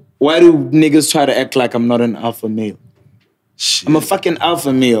 Why do niggas try to act like I'm not an alpha male? Shit. I'm a fucking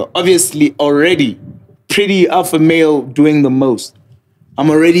alpha male. Obviously, already pretty alpha male doing the most. I'm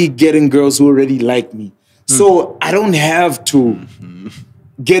already getting girls who already like me. So I don't have to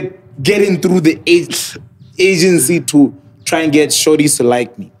get in through the agency to try and get shorties to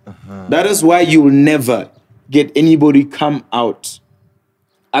like me. That is why you will never get anybody come out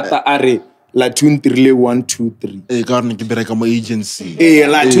at the are la 1 2 3. Hey, God, you better come agency. Eh,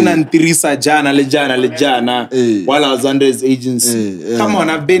 la 2 and 3 sa jana le jana while I was under his agency. Come on,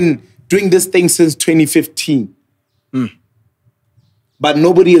 I've been doing this thing since 2015. But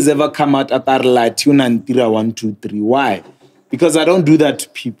nobody has ever come out at LATTY unantira 1, 2, 3. Why? Because I don't do that to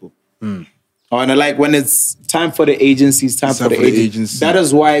people. And like when it's time for the agency, it's time for the agency. That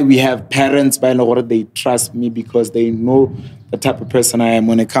is why we have parents by the they trust me because they know the type of person I am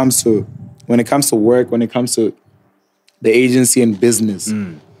when it comes to work, when it comes to the agency and business.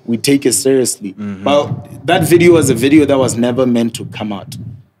 We take it seriously. But that video was a video that was never meant to come out.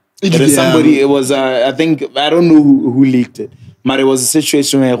 It was I think I don't know who leaked it. But it was a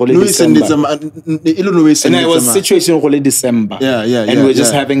situation where it was a situation where December. And we were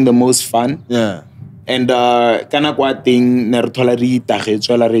just having the most fun. And kana kwa thing ne re thola re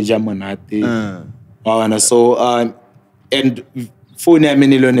itagetswa re ja monate. So and phone ya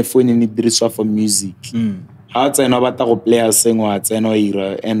mene le phone ni diriswa for music. How it's an about to play a sing or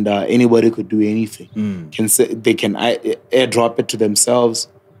and anybody could do anything. They can airdrop it to themselves.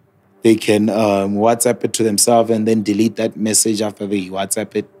 They can WhatsApp it to themselves and then delete that message after they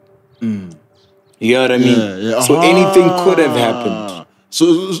WhatsApp it. You know what I mean? So anything could have happened.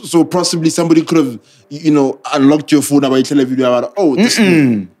 So possibly somebody could have, unlocked your phone about a video about, this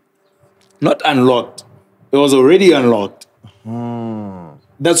not unlocked. It was already unlocked.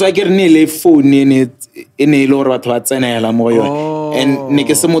 That's why I get a phone in it in a lot of what's in and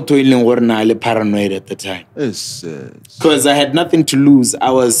Nikesamoto paranoid at the time. Because I had nothing to lose.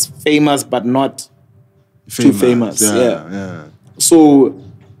 I was famous but not too famous. So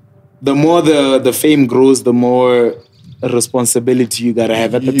the more the fame grows, the more responsibility you gotta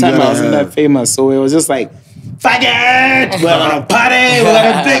have. At the time I wasn't that famous. So it was just like, fuck it! We're gonna party, we're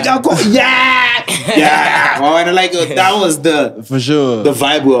gonna drink alcohol, and like that was the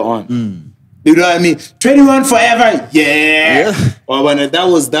vibe we were on. You know what I mean? 21 forever, Well, when that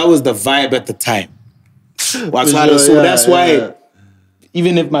was the vibe at the time. So that's why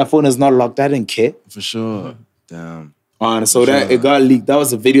even if my phone is not locked, I didn't care. For sure. Damn. So that it got leaked. That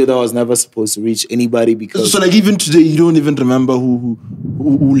was a video that was never supposed to reach anybody because. So like even today, you don't even remember who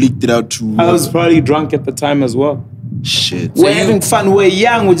leaked it out to. I was probably drunk at the time as well. Shit. We're having fun. We're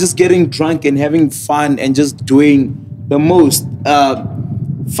young. We're just getting drunk and having fun and just doing the most.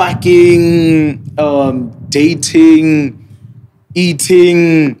 Fucking, dating,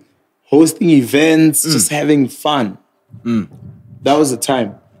 eating, hosting events, just having fun. That was the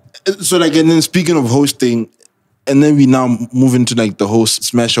time. So like, and then speaking of hosting. And then we now move into like the whole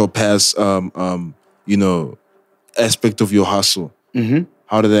smash or pass, aspect of your hustle.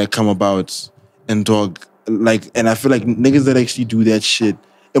 How did that come about? And dog, like, and I feel like niggas that actually do that shit,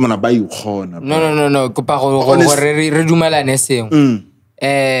 I'm gonna buy you horn. No.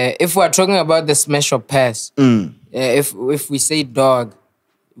 If we're talking about the smash or pass, if we say dog,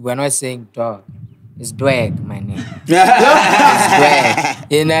 we're not saying dog. It's drag, my name. It's drag.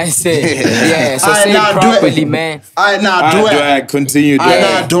 You know what I'm saying? Yeah, so say it properly, man. Drag. Continue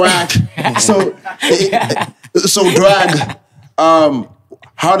drag. Drag. So drag.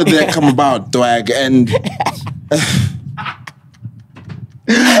 How did that come about, drag? And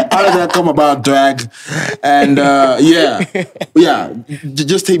how did that come about, drag? And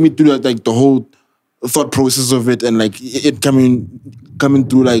just take me through like the whole thought process of it and like it coming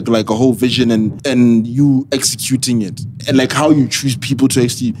through like a whole vision and you executing it and like how you choose people to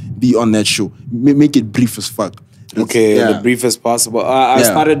actually be on that show. Make it brief as fuck. The briefest possible. I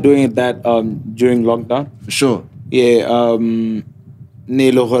started doing that during lockdown. For sure. We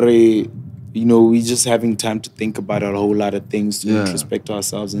just having time to think about a whole lot of things, to introspect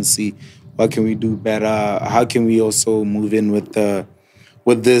ourselves and see what can we do better. How can we also move in with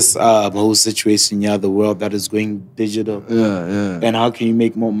this whole situation, the world that is going digital. And how can you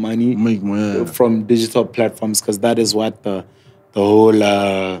make more money from digital platforms? Because that is what the whole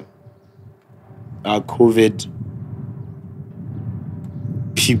COVID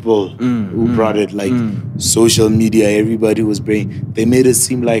people who brought it, like social media, everybody was bringing. They made it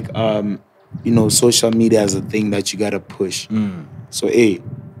seem like, social media is a thing that you gotta push. So, I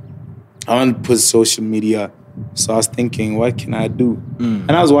want to push social media. So I was thinking, what can I do?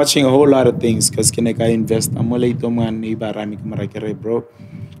 And I was watching a whole lot of things because can I invest? I'm like, bro.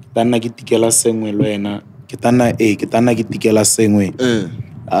 Tana kitikela sengwe loena. Kitana kitikela sengwe.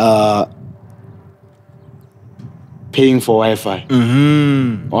 Paying for Wi-Fi.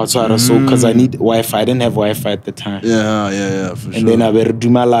 So because I need Wi-Fi, I didn't have Wi-Fi at the time. For sure. And then I were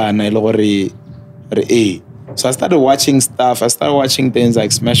dumala na So I started watching stuff. I started watching things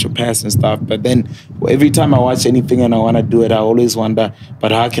like Smash or Pass and stuff. But then every time I watch anything and I want to do it, I always wonder,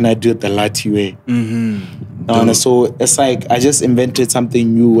 but how can I do it the LATTY way? So it's like I just invented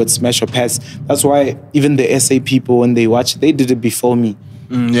something new with Smash or Pass. That's why even the SA people, when they watch it, they did it before me.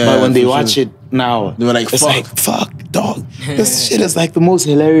 But when they watch it now, they were like, it's like, fuck, dog. This shit is like the most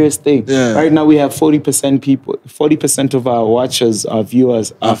hilarious thing. Yeah. Right now we have 40% of our watchers, our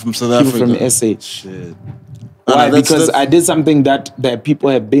viewers are from South people Africa. from SA. Shit. Why? That's- Because that's- I did something that people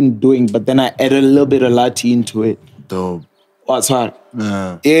have been doing, but then I added a little bit of LATTY into it. Dope. What's hard?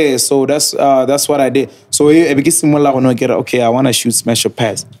 Yeah. Yeah, so that's what I did. So okay, I want to shoot Smash or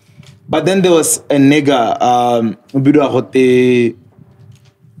Pass. But then there was a nigga,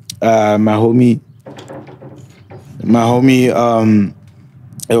 my homie,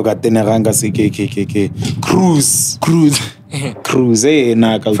 Cruz,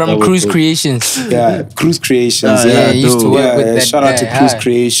 From Cruise Creations. Yeah, Cruise Creations. Yeah, Yeah, he used to work with that shout out to guy. Cruise Hi.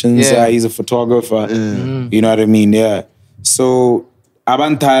 Creations. Yeah. He's a photographer. You know what I mean? Yeah. So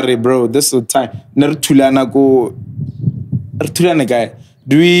Abantare, bro, this is the time. Nertulana guy.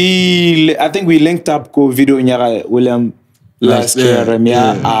 I think we linked up go video nyara William last year.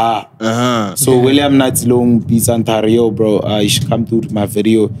 So William Nights long beats Ontario, bro. You should come to my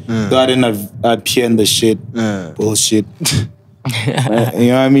video. Though I didn't appear in the shit. Bullshit. You know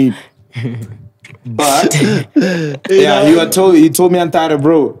what I mean? But yeah, he told me Ontario,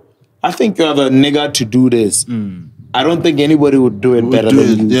 bro, I think you're the nigga to do this. I don't think anybody would do it better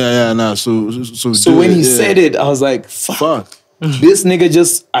than you. Yeah, nah. So when he said it, I was like, fuck. This nigga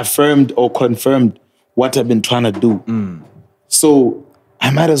just affirmed or confirmed what I've been trying to do. So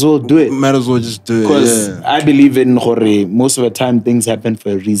I might as well do it. Might as well just do it. Because Yeah. I believe in Hore, most of the time things happen for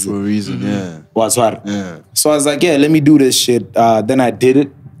a reason. For a reason, yeah. What's hard? Yeah. So I was like, yeah, let me do this shit. Then I did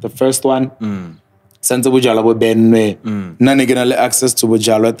it, the first one. Senza bujala bo benwe. None gonna access to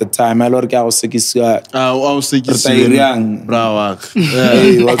bujalo at the time. I lord I was sick is I was thinking, Retiring. bravo.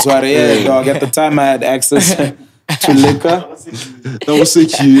 hey, what's what? Yeah, dog. At the time I had access to liquor. That was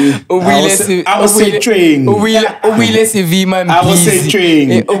sick. I was trained. I was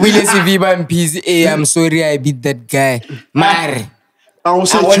trained. I'm sorry I beat that guy. Mar. I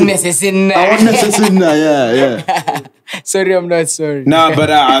was I want necessary. Yeah. Sorry, I'm not sorry. Nah, but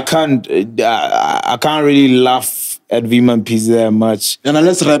I can't really laugh at Viman Pizzi that much. And now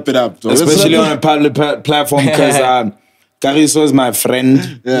let's wrap it up. So Especially on a public platform because Cariso is my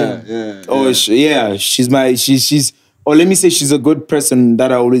friend. Yeah. Oh, she's let me say she's a good person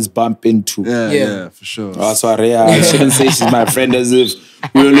that I always bump into. Yeah, for sure. Oh, sorry, I shouldn't say she's my friend as if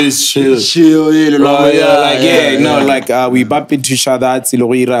we always chill. We bump into each other at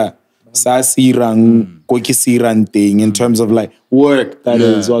Silorira. In terms of like work, that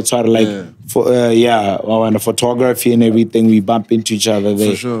is what's hard. Like on the photography and everything, we bump into each other there.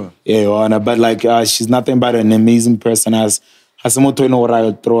 For sure. Yeah, but like she's nothing but an amazing person. As someone to know what I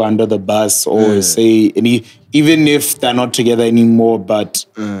would throw under the bus or say even if they're not together anymore, but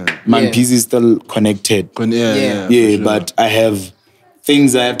Mampizi is still connected. Yeah, sure. But I have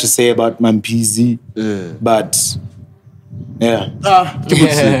things I have to say about Mampizi. But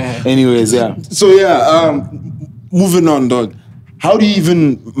anyways, yeah. So moving on, dog. How do you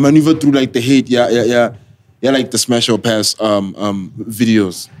even maneuver through like the hate? Like the smash or pass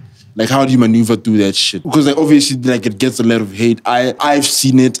videos. Like how do you maneuver through that shit? Because like obviously like it gets a lot of hate. I've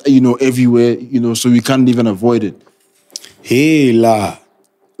seen it, everywhere, so we can't even avoid it. Hey la.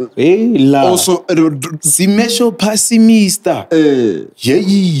 Also, Simesho pessimista.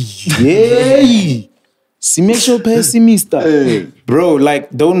 Yeah. Simesho pessimista. Bro, like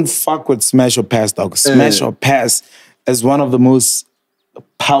don't fuck with smash or pass, dog. Smash or pass is one of the most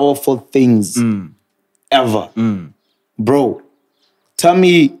powerful things ever. Bro, tell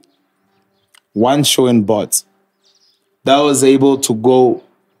me one show in bots that was able to go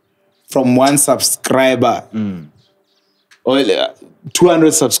from one subscriber or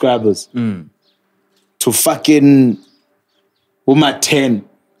 200 subscribers to fucking 10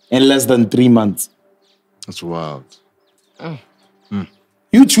 in less than 3 months. That's wild.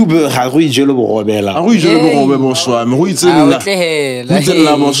 YouTube ha go ijelo bo robela.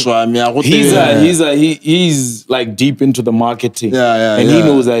 He's like deep into the marketing. And he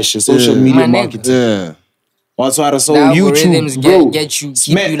knows that shit. Social media marketing. Yeah. Also, so The YouTube, algorithms bro, get you,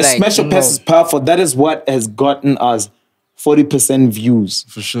 keep you like, Smash or Pass is powerful. That is what has gotten us 40% views.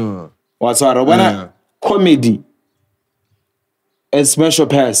 For sure. Also, when comedy and Smash or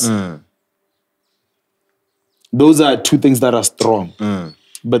Pass, those are two things that are strong.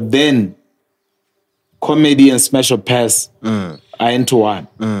 But then comedy and Smash or Pass are into one.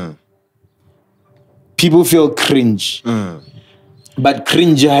 People feel cringe. But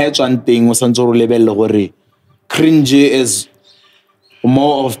cringe has one thing. Cringe is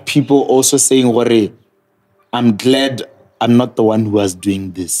more of people also saying, I'm glad I'm not the one who was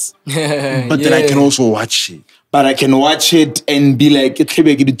doing this. But then I can also watch it. but I can watch it and be like, but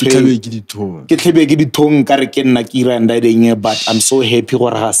I'm so happy.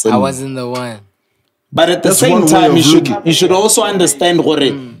 I wasn't the one. But at the That's same one way time, of you should also understand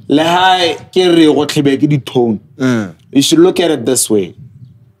you should look at it this way.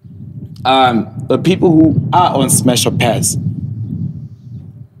 The people who are on Smash or Pass,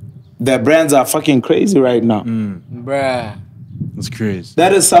 their brands are fucking crazy right now. Bruh. That's crazy.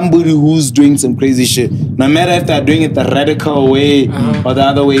 That is somebody who's doing some crazy shit. No matter if they're doing it the radical way or the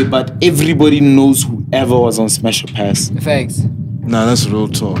other way, but everybody knows whoever was on Smash or Pass. Facts. Nah, that's real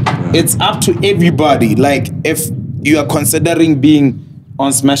talk. Man. It's up to everybody. Like, if you are considering being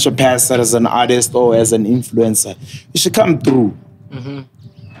on Smash or Pass as an artist or as an influencer, you should come through.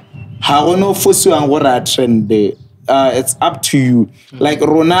 It's up to you. Like,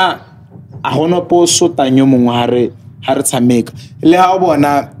 Rona, I want to post so tanyo mongware hare tshameka. Le ha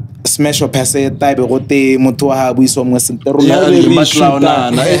bona Smash or Pass e type go te motho wa ha buiso mo sente rona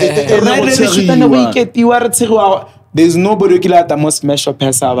there's nobody who can mo Smash or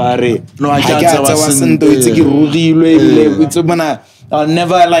Pass abare. No, I can't tell I'll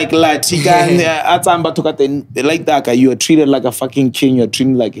never like LATTY like that. You are treated like a fucking king. You're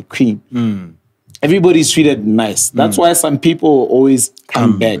treated like a queen. Everybody's treated nice. That's why some people always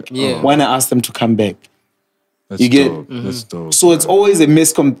come back. Yeah. When I ask them to come back. That's You get- dope. That's dope. So it's always a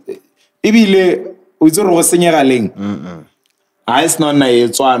ebile o itse re go senyega leng. Ha it's not na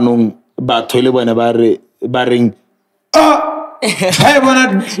etso anong batho le bona ba reng ha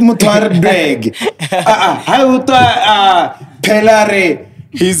bona motho a re drag. Ha o twa Pelare.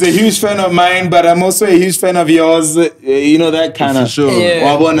 He's a huge fan of mine, but I'm also a huge fan of yours. You know, that kind of. For sure.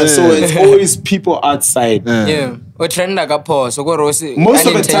 Yeah. So it's always people outside. Yeah. O trend ka pause. O go rosi. Most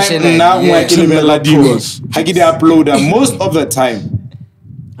of the time, now I can uploader. Most of the time,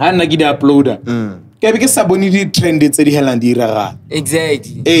 I can uploader. Because saboni di trend tse di hela di iraga.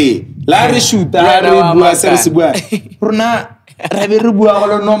 Exactly. La re shoota Right re now, bua I'm se re se bua. Rona re be re bua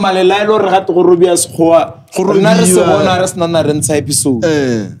go normal la ile re ga go robia sekgoa. Rona re se bona re se nna re ntsha episode.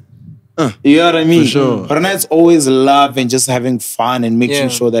 You know what I mean? For sure. But it's always love and just having fun and making Yeah.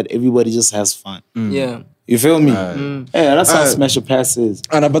 sure that everybody just has fun. Yeah. You feel me? Yeah, that's how Smash or Pass is.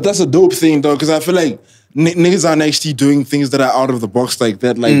 But that's a dope thing, though, because I feel like niggas aren't actually doing things that are out of the box like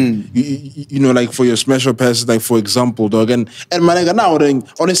that. Like, you know, like for your Smash or Passes, like for example, dog. And man, like, now I would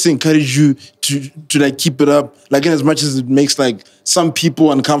honestly encourage you to like keep it up. Like, in as much as it makes like some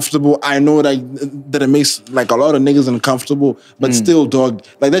people uncomfortable, I know like that it makes like a lot of niggas uncomfortable. But still, dog,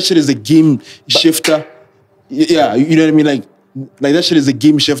 like that shit is a game shifter. Yeah, you know what I mean? Like that shit is a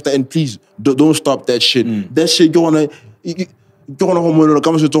game shifter, and please don't stop that shit. That shit go on a homo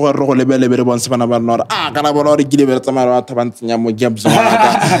come to a role level once when I'm not kana bona re gile bere tsamara batho ba ntsenya mo games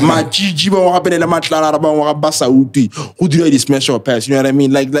ma GG ba wa pele ma tlara ba wa ba sauti who do this Smash or Pass, you know what I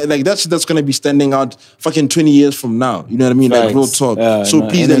mean? Like that's going to be standing out fucking 20 years from now, you know what I mean? Like real talk. So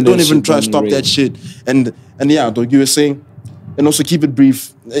please like, don't even try to stop that shit. And yeah, dog, you were saying. And also keep it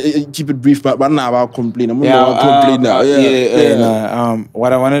brief. But now I'll complain. I'll complain now.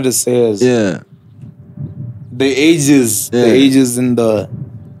 What I wanted to say is the ages in the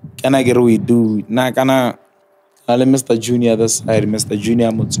can I get what we do? Nah, Mr. Junior this side, Mr.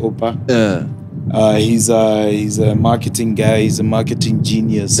 Junior Mutsopa. He's a marketing guy. He's a marketing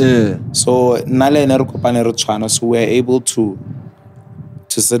genius. So so we're able to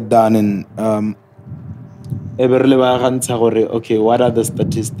sit down and okay, what are the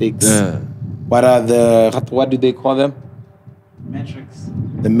statistics? What do they call them?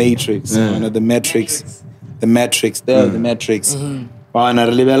 The matrix. The metrics. The metrics.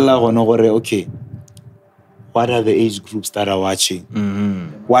 Okay. What are the age groups that are watching?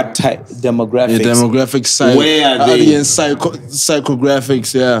 What type demographics? Demographics. Where are they?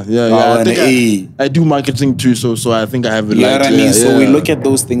 Psychographics. Yeah. I do marketing too, so I think I have it. You know what I mean? So we look at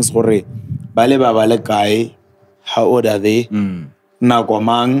those things. How old are they?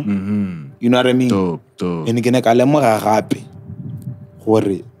 Nakomang. You know what I mean? Dope.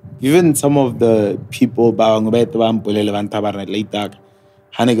 Even some of the people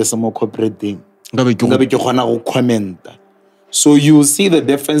some corporate thing. So you will see the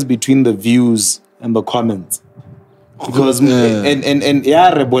difference between the views and the comments. Because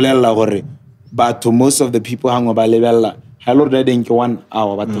but to most of the people hang ba lebella hello dadeng ke 1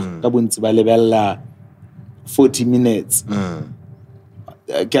 hour but ka bontsi ba lebella 40 minutes.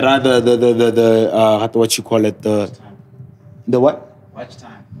 Get rather the what you call it, the what? Watch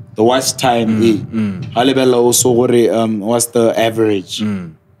time. The watch time. Halibella also what's the average? So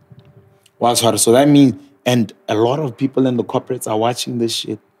that means, and a lot of people in the corporates are watching this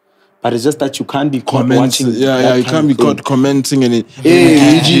shit. but it's just that you can't be caught watching. You can't be caught commenting and it.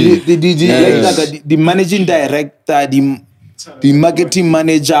 The managing director, the marketing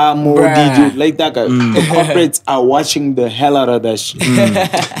manager, more DJ, like that. The corporates are watching the hell out of that shit.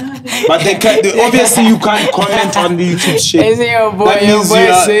 But obviously you can't comment on the YouTube shit. Is your boy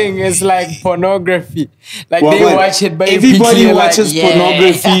saying it's like pornography? Like they watch it, but everybody watches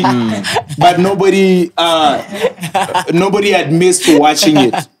pornography, but nobody admits to watching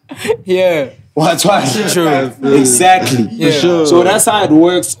it. Yeah. What's true? Exactly. Yeah. Sure. So that's how it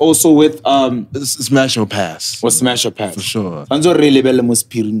works. Also with smash or pass. or smash or pass. For sure.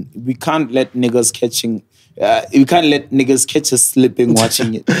 We can't let niggas catching. We can't let niggas catch us slipping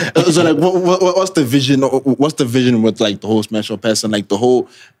watching it. So like, what's the vision? What's the vision with like the whole smash or pass and like the whole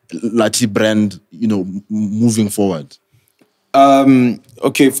LATTY brand? You know, moving forward.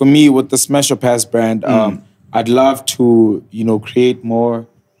 Okay, for me with the smash or pass brand, I'd love to create more.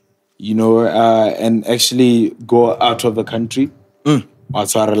 And actually go out of the country. Come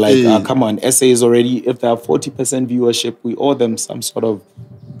on, SA is already, if they have 40% viewership, we owe them some sort of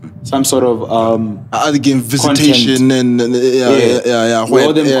again, visitation content. We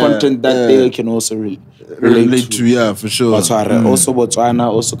owe them content that they can also relate to. Yeah, for sure. Also Botswana,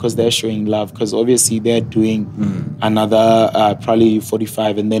 also because they're showing love, because obviously they're doing another probably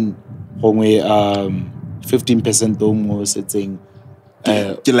 45 and then 15% almost, it's saying.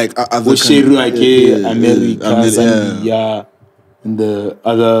 Like other America, Zambia, and the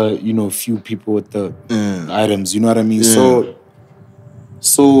other, few people with the items, you know what I mean? So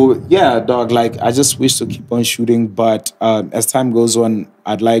yeah, dog, like I just wish to keep on shooting, but as time goes on,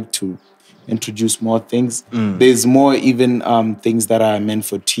 I'd like to introduce more things. There's more even things that are meant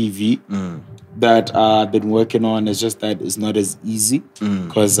for TV that I've been working on. It's just that it's not as easy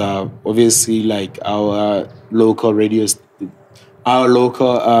because obviously like our local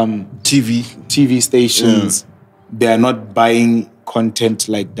TV stations, they are not buying content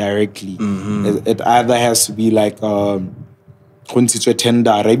like directly. It either has to be like tender. 1,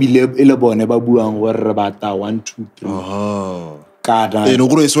 2, 3. How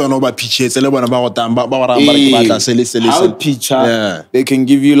picture? They can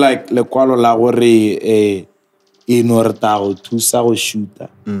give you like lekwalo la gore re ta go thusa go shoota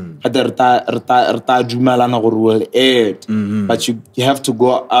but re ta dumelana gore will air but you have to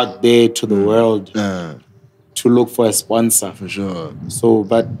go out there to the world to look for a sponsor. For sure. So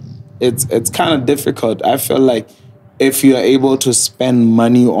but it's kind of difficult. I feel like if you are able to spend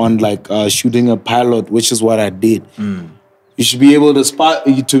money on like shooting a pilot, which is what I did, you should be able to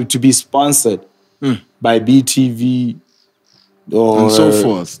be sponsored by BTV or and so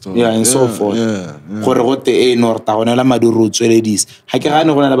forth. So forth. Gore go te no rta gona la madi ro tsweledisa. Ha ke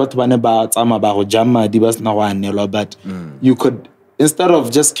gane gona la batho bane ba tsama ba go jam madi ba sna go anelwa, but you could, instead of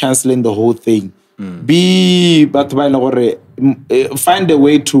just canceling the whole thing, be batho ba ina gore find a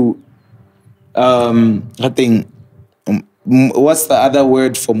way to I think what's the other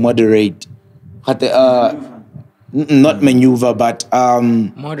word for moderate? Not maneuver, but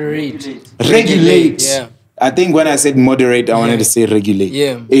moderate. Regulate. Yeah. I think when I said moderate, I wanted to say regulate.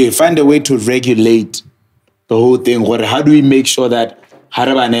 Yeah. Find a way to regulate the whole thing. How do we make sure that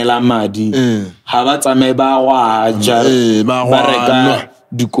harabanela madi, habatsame ba wa jar, bareka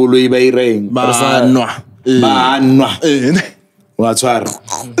dikoloi ba ireng, ba nwa. What's what?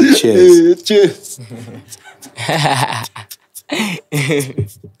 Cheers. Cheers.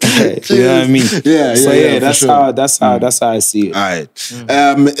 You know what I mean? Yeah. So that's sure. that's how I see it. All right.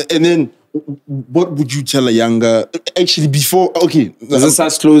 And then, what would you tell a younger? Actually, before Is this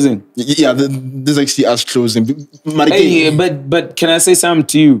us closing? Yeah, this is actually us closing. Hey, but can I say something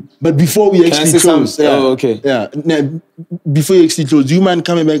to you? But before we actually close, okay. Yeah. Now, before you actually close, do you mind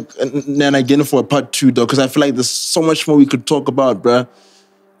coming back and again for a part 2, though? Because I feel like there's so much more we could talk about, bruh.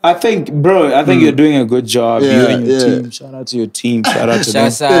 I think you're doing a good job. You and your team. Shout out to your team. Shout out to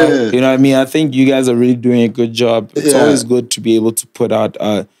them. You know what I mean? I think you guys are really doing a good job. It's always good to be able to put out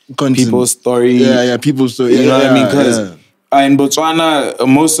people's story. Yeah, people's story. You know what I mean? Because in Botswana,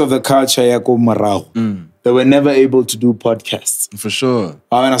 most of the culture, they were never able to do podcasts. For sure.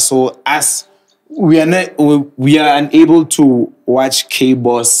 So us, we are unable to watch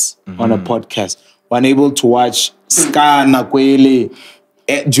K-Boss on a podcast. We're unable to watch Ska Nakwele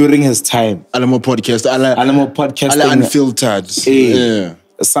during his time. Alamo podcast. Alamo podcast. Unfiltered.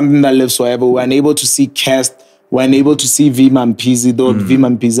 Something that lives forever. We're unable to see Cast. We're unable to see V Mampizi. Though V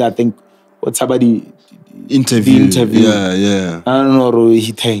Mampizi, I think, what's somebody interview. Yeah. I don't know what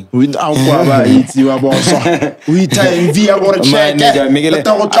he think. With our we time via what check.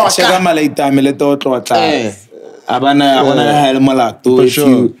 Abana I wanna have malak.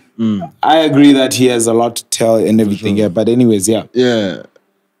 I agree that he has a lot to tell and everything. Yeah, but anyways, yeah. Yeah.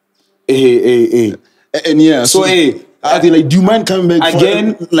 Hey. And yeah. So hey, I think like, do you mind coming back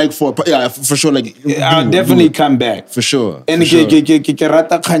again? For sure. Like, I'll definitely come back for sure. And ke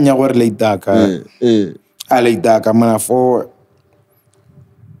rata kganya gore late dark. A late dark. I'm gonna for.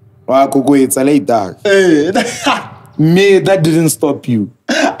 Wa koko etsa late dark. Me, that didn't stop you.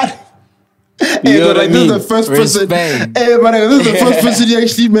 Hey, but like, this is the first person. Hey, but this is the first person you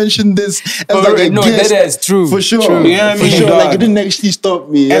actually mentioned this. As like a guest. That is true. For sure. True. You know what I For mean, sure. dog? Like, it didn't actually stop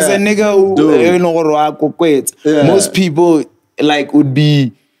me. As a nigga who, most people like would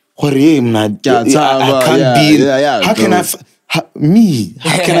be, I can't be. How can I? Me?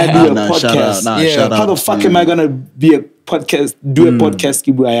 How can I do a podcast? How the fuck am I gonna be a podcast? Do a podcast?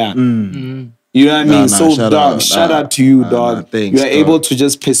 You know what I mean? Shout out to you, dog. Thanks, you are able to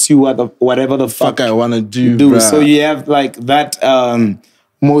just pursue whatever the fuck I want to do. Bruh. So you have like that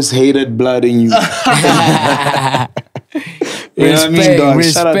most hated blood in you. You know what I mean, dog?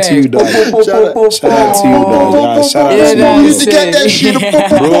 Shout out to you, dog. Shout out to you, dog. Yeah, shout out to you. To get that shit,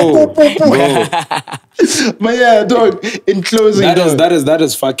 Bro. But yeah, dog. In closing, that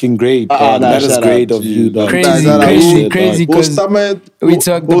is fucking great. Dog. That is great of you, dog. Crazy. Because we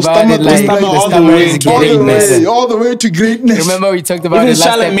talked about it like all the way to greatness. Remember we talked about even it last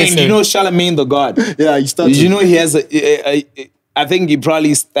Charlemagne, episode. you know Charlemagne the God. Yeah, he started. Did you know he has I think he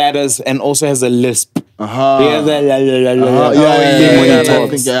probably stutters and also has a lisp. He has a when he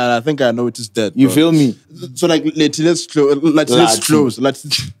talks. I think I noticed that. You feel me? So like, let's close.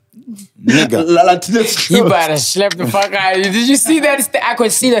 Nigga. Let's He close. better slap the fuck out of you. Did you see that? I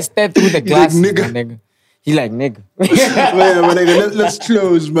could see that step through the glasses, like, nigga. my nigga. He like, nigga. Let's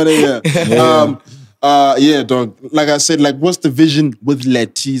close, man. Yeah, dog. Like I said, like, what's the vision with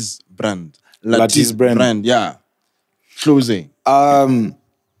LATTY's brand? LATTY's brand. Yeah. Closing.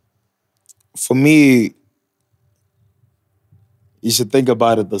 For me, you should think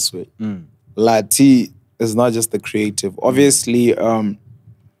about it this way. LATTY is not just the creative. Obviously,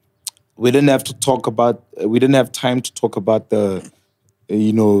 we didn't have time to talk about the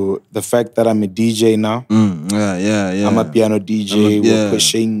fact that I'm a DJ now. Yeah. I'm a piano DJ. We're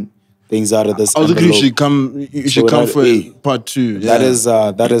pushing things out of this. I was thinking you should come for part 2. Yeah.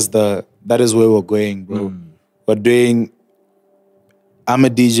 That is where we're going, bro. I'm a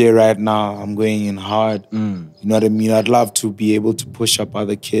DJ right now. I'm going in hard. You know what I mean? I'd love to be able to push up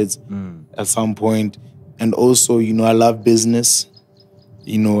other kids at some point. And also, I love business.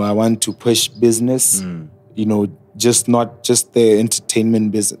 I want to push business. Not just the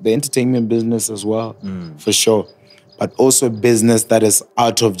entertainment business. The entertainment business as well, for sure. But also business that is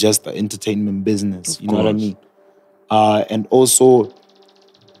out of just the entertainment business. You know what I mean? And also,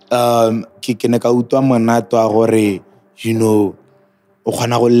 ke ne ka utlwa monate wa gore, o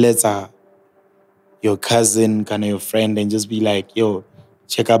kgona go letsa your cousin, kind of your friend, and just be like, yo,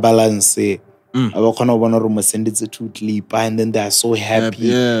 check a balance. And then they are so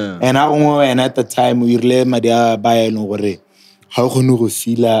happy. And at the time, we really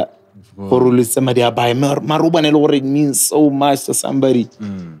it means so much to somebody.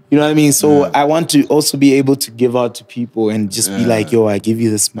 You know what I mean? So I want to also be able to give out to people and just be like, yo, I give you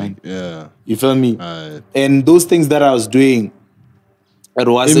this money. You feel me? And those things that I was doing, it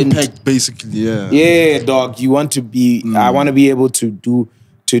wasn't impact, basically. Yeah, dog. You want to be. I want to be able to do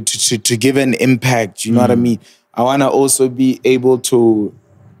to give an impact. You know what I mean? I want to also be able to,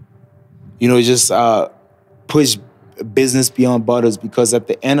 just push business beyond borders, because at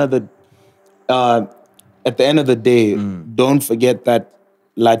the end of the day, don't forget that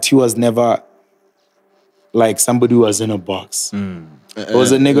LATTY was never like somebody who was in a box. It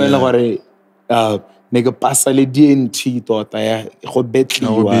was a nigga nigga pasa le DNT tota ya go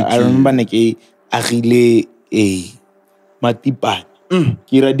betliwa. I remember neke agile matipane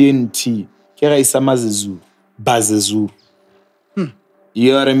ke ra DNT ke ga isa bazezuru.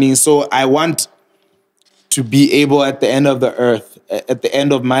 You know what I mean? So I want to be able at the end of the earth, at the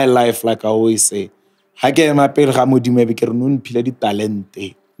end of my life, like I always say, ha ke ma pele ga modimo be ke re no nphile di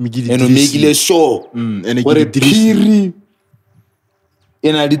talente and o make sure gore phiri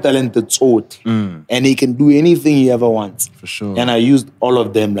ena di talente tsotlhe and he can do anything he ever wants. For sure. And I used all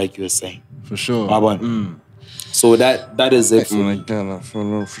of them, like you were saying. For sure. So that is it for me.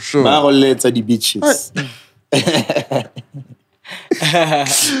 For sure. Ba go letsa di bitches.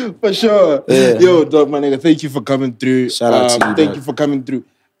 For sure. Yo, dog, my nigga, thank you for coming through. Shout out to you, thank dog. you for coming through.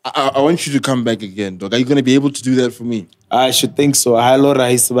 I want you to come back again, dog. Are you going to be able to do that for me? I should think so. I lo ra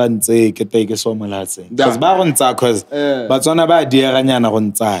isba ntse ke take so molatse. Cuz ba go ntsa cuz ba tsona ba dieganyana go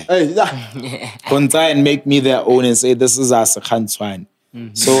ntsa. Hey, Go ntsa and make me their own and say this is us kgantshwane.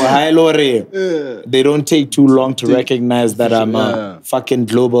 So hi Lore, they don't take too long to recognize that I'm a fucking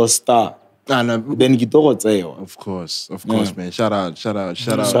global star. Then you don't say, of course, man. Shout out. Shout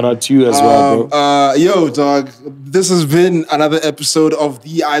out to you as well, bro. Yo, dog. This has been another episode of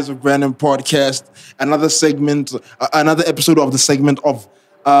the Eyes of Brandon podcast. Another episode of the segment of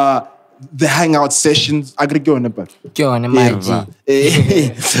the hangout sessions. I gotta go in the back. Go on, my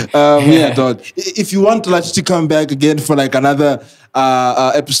G. Yeah, dog. If you want to come back again for like another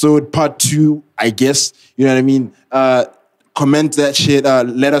episode, part 2, I guess. You know what I mean? Comment that shit.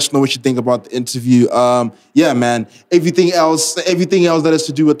 Let us know what you think about the interview. Yeah, man. Everything else that has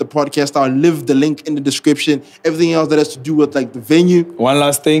to do with the podcast, I'll leave the link in the description. Everything else that has to do with like the venue. One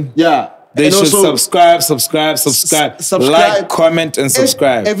last thing. Yeah. They should subscribe, like, comment, and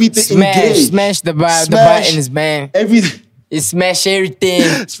subscribe. Everything smash the buttons, man. Everything. Smash everything.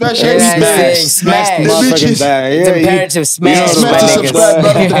 Smash everything. Smash the motherfucking bag. It's imperative. Smash the subscribe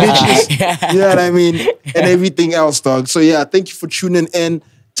button, the bitches. You know what I mean? And everything else, dog. So yeah, thank you for tuning in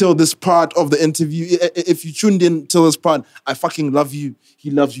till this part of the interview. If you tuned in till this part, I fucking love you. He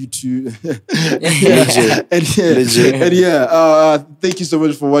loves you too. Legit. And yeah, thank you so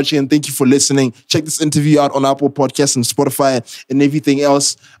much for watching and thank you for listening. Check this interview out on Apple Podcasts and Spotify and everything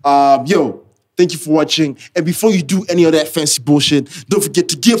else. Yo, thank you for watching. And before you do any of that fancy bullshit, don't forget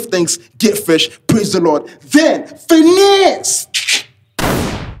to give thanks, get fresh, praise the Lord, then finesse.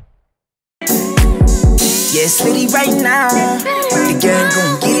 Yes, Liddy right now. The gang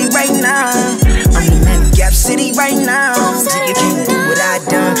gon' get it right now. I'm the man in Gap City right now. So you can't do what I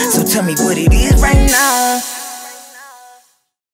done. So tell me what it is right